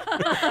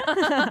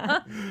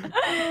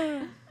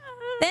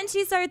 Then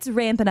she starts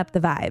ramping up the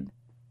vibe.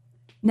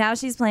 Now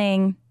she's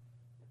playing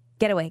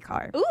Getaway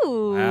Car.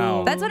 Ooh.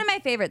 Wow. That's one of my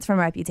favorites from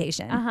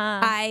Reputation.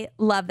 I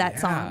love that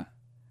song.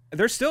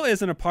 There still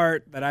isn't a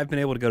part that I've been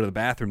able to go to the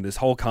bathroom this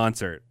whole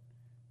concert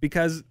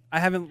because I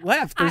haven't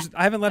left. I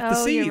haven't left the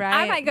seat. You're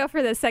right. I might go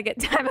for the second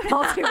time of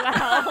All Too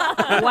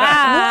Well.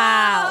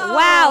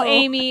 Wow,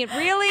 Amy.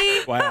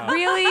 Really? Wow.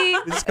 Really?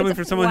 This is coming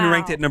from someone who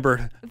ranked it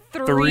number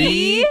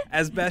 3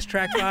 as best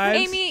track vibes.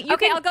 Amy,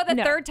 I'll go the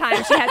third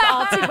time she has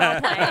All Too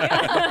Well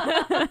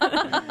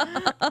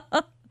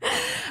play.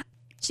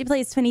 She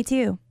plays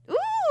 22. Ooh.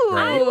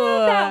 I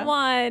love that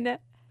one.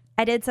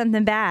 I Did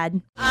Something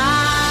Bad.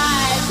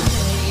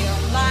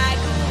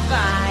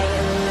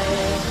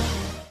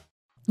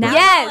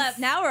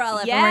 Now we're all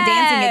up and we're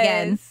dancing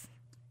again.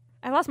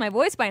 I lost my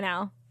voice by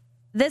now.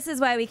 This is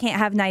why we can't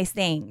have nice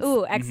things.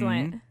 Ooh,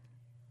 excellent.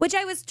 Which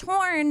I was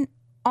torn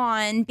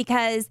on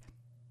because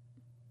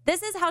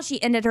this is how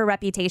she ended her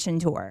Reputation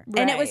tour.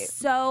 And it was Right.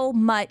 so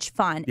much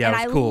fun. Yeah, and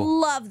it was I cool.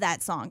 love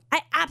that song.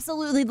 I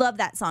absolutely love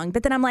that song.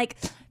 But then I'm like,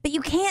 but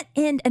you can't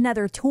end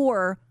another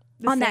tour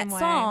on that same way.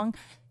 song.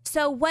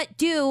 So what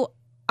do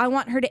I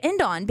want her to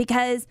end on?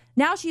 Because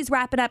now she's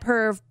wrapping up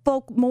her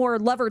Folkmore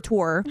Lover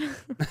tour.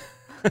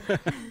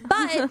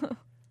 But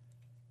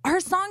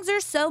her songs are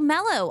so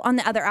mellow on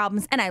the other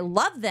albums, and I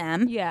love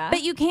them. Yeah.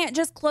 But you can't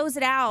just close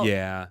it out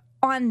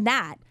on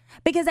that.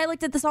 Because I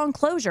looked at the song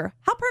Closure.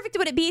 How perfect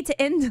would it be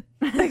to end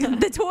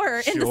the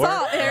tour in the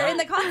song or in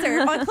the concert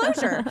on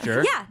Closure?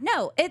 Sure. Yeah,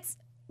 no, it's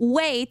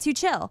way too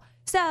chill.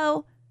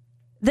 So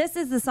this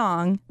is the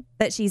song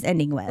that she's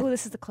ending with. Oh,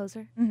 this is the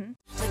closer. Can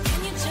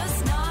you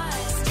just not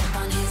step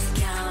on his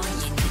gown?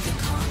 You need to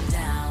calm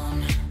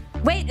down.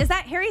 Wait, is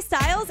that Harry Harry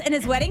Styles in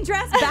his wedding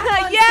dress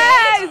back on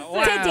Yes!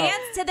 stage to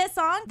dance to this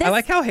song. I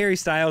like how Harry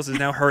Styles is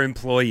now her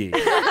employee.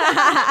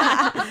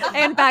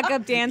 And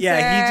backup dancer.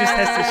 Yeah, he just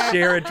has to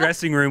share a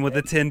dressing room with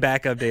the 10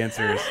 backup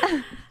dancers.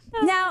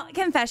 Now,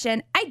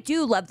 confession, I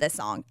do love this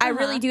song. I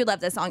really do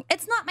love this song.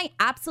 It's not my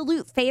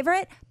absolute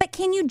favorite, but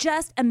can you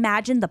just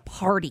imagine the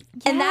party?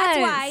 Yes. And that's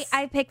why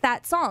I picked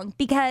that song,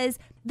 because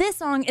this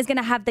song is going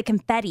to have the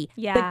confetti,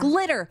 the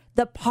glitter,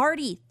 the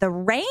party, the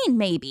rain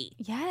maybe.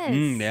 Yes.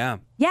 Yeah.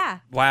 Yeah.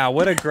 Wow,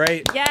 what a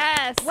great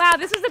Yes. Wow,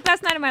 this was the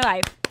best night of my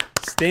life.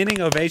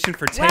 standing ovation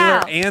for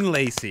Taylor and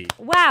Lacey.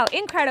 Wow,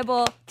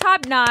 incredible.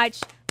 Top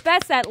notch.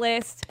 Best set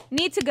list.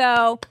 Need to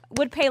go.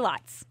 Would pay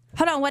lots.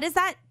 Hold on, what is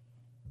that?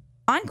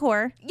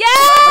 Encore. Yeah!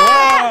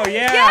 Whoa,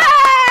 yeah! Yeah!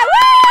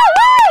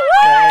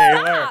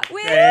 Woo, woo,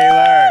 woo!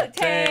 Taylor,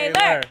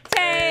 Taylor,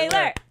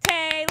 Taylor,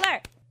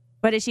 Taylor.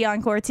 What is she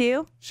encore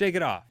to? Shake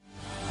it off.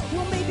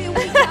 Well, maybe we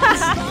got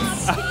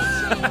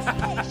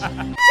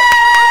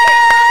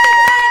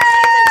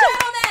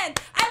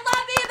I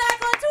love being back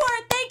on tour.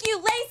 Thank you,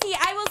 Lacey.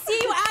 I will see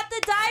you at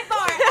the dive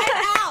bar.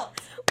 I'm out.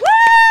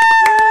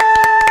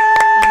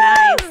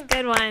 Nice.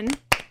 Good one.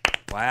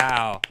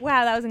 Wow.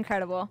 Wow, that was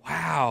incredible.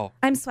 Wow.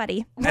 I'm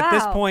sweaty. At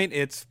this point,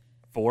 it's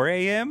 4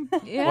 a.m.?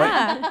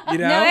 Yeah. What, you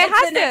know? No, it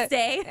has the next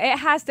day. It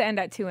has to end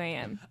at 2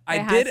 a.m.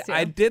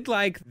 I did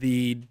like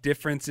the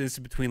differences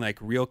between like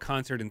real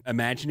concert and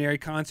imaginary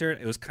concert.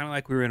 It was kind of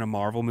like we were in a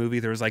Marvel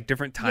movie. There was like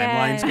different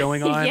timelines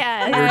going on.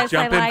 Yes. We were Yes, I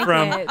jumping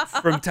like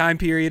from time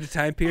period to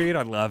time period.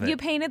 I love it. You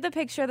painted the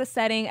picture, the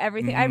setting,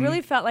 everything. I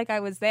really felt like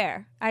I was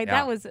there.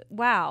 That was,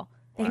 wow.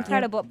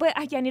 Incredible. But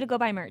I need to go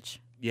buy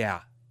merch.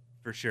 Yeah,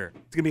 for sure.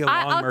 It's going to be a long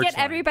I'll merch get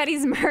line.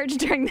 everybody's merch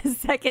during the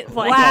second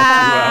play.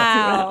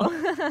 Wow.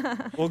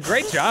 Well,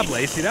 great job,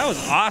 Lacey. That was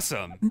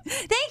awesome.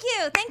 Thank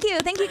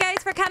you guys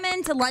for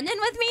coming to London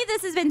with me.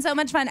 This has been so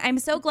much fun. I'm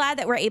so glad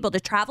that we're able to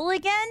travel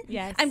again.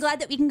 Yes. I'm glad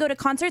that we can go to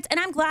concerts,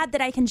 and I'm glad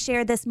that I can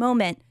share this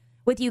moment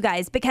with you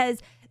guys,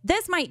 because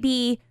this might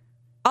be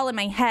all in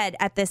my head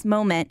at this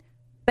moment,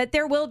 but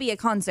there will be a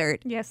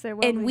concert. Yes, there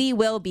will and be. we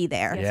will be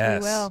there.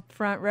 Yes, we will.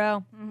 Front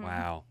row. Mm-hmm.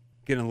 Wow.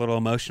 Getting a little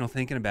emotional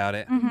thinking about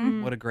it.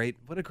 What a great,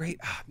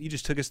 you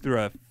just took us through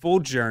a full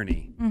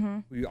journey.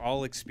 We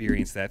all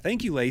experienced that.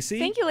 Thank you, Lacey.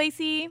 Thank you,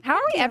 Lacey. How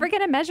are we ever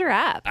going to measure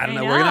up? I don't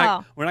know. We're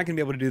not going to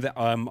be able to do that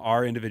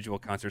our individual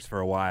concerts for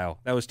a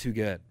while. That was too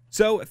good.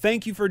 So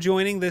thank you for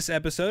joining this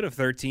episode of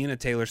 13, a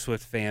Taylor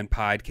Swift fan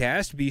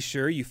podcast. Be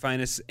sure you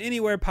find us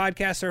anywhere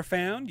podcasts are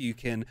found. You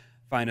can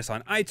find us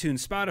on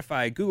iTunes,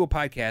 Spotify, Google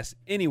Podcasts,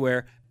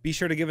 anywhere. Be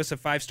sure to give us a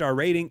 5-star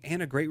rating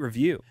and a great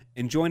review.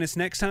 And join us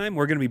next time.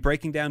 We're going to be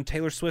breaking down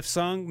Taylor Swift's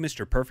song,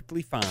 Mr.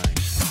 Perfectly Fine.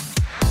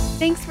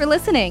 Thanks for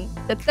listening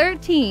to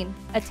 13,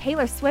 a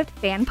Taylor Swift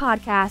fan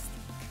podcast.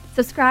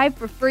 Subscribe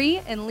for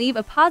free and leave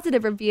a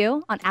positive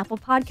review on Apple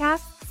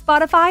Podcasts,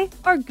 Spotify,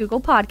 or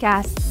Google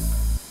Podcasts.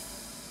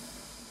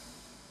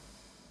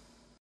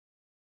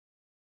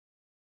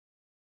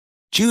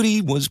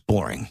 Judy was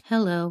boring.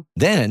 Hello.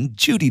 Then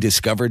Judy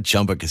discovered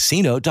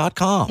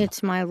ChumbaCasino.com.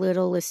 It's my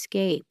little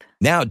escape.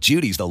 Now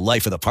Judy's the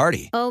life of the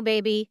party. Oh,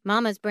 baby,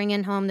 mama's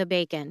bringing home the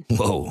bacon.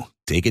 Whoa,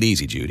 take it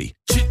easy, Judy.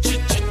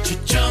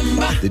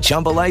 The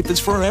Chumba life is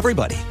for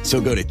everybody. So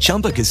go to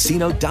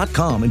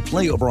ChumbaCasino.com and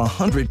play over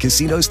 100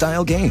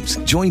 casino-style games.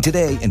 Join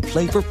today and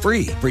play for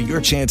free for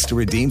your chance to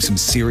redeem some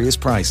serious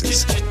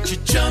prizes.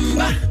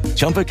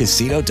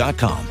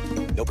 ChumbaCasino.com.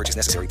 No purchase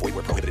necessary. Void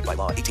where prohibited by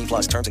law.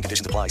 18+ terms and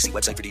conditions apply. See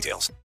website for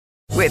details.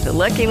 With the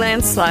Lucky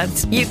Land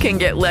Slots, you can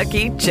get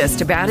lucky just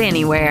about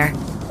anywhere.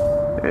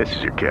 This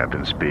is your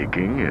captain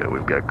speaking.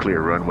 We've got clear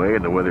runway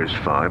and the weather's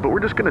fine, but we're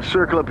just going to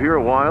circle up here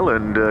a while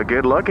and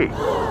get lucky.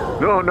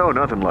 No,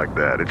 nothing like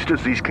that. It's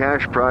just these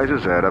cash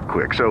prizes add up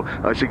quick. So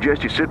I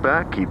suggest you sit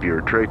back, keep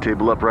your tray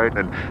table upright,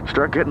 and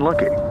start getting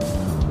lucky.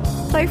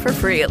 Play for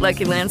free at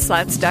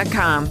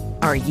LuckyLandSlots.com.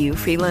 Are you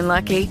feeling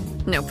lucky?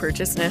 No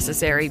purchase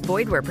necessary.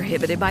 Void where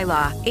prohibited by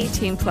law.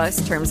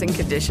 18+ terms and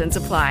conditions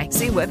apply.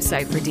 See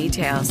website for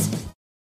details.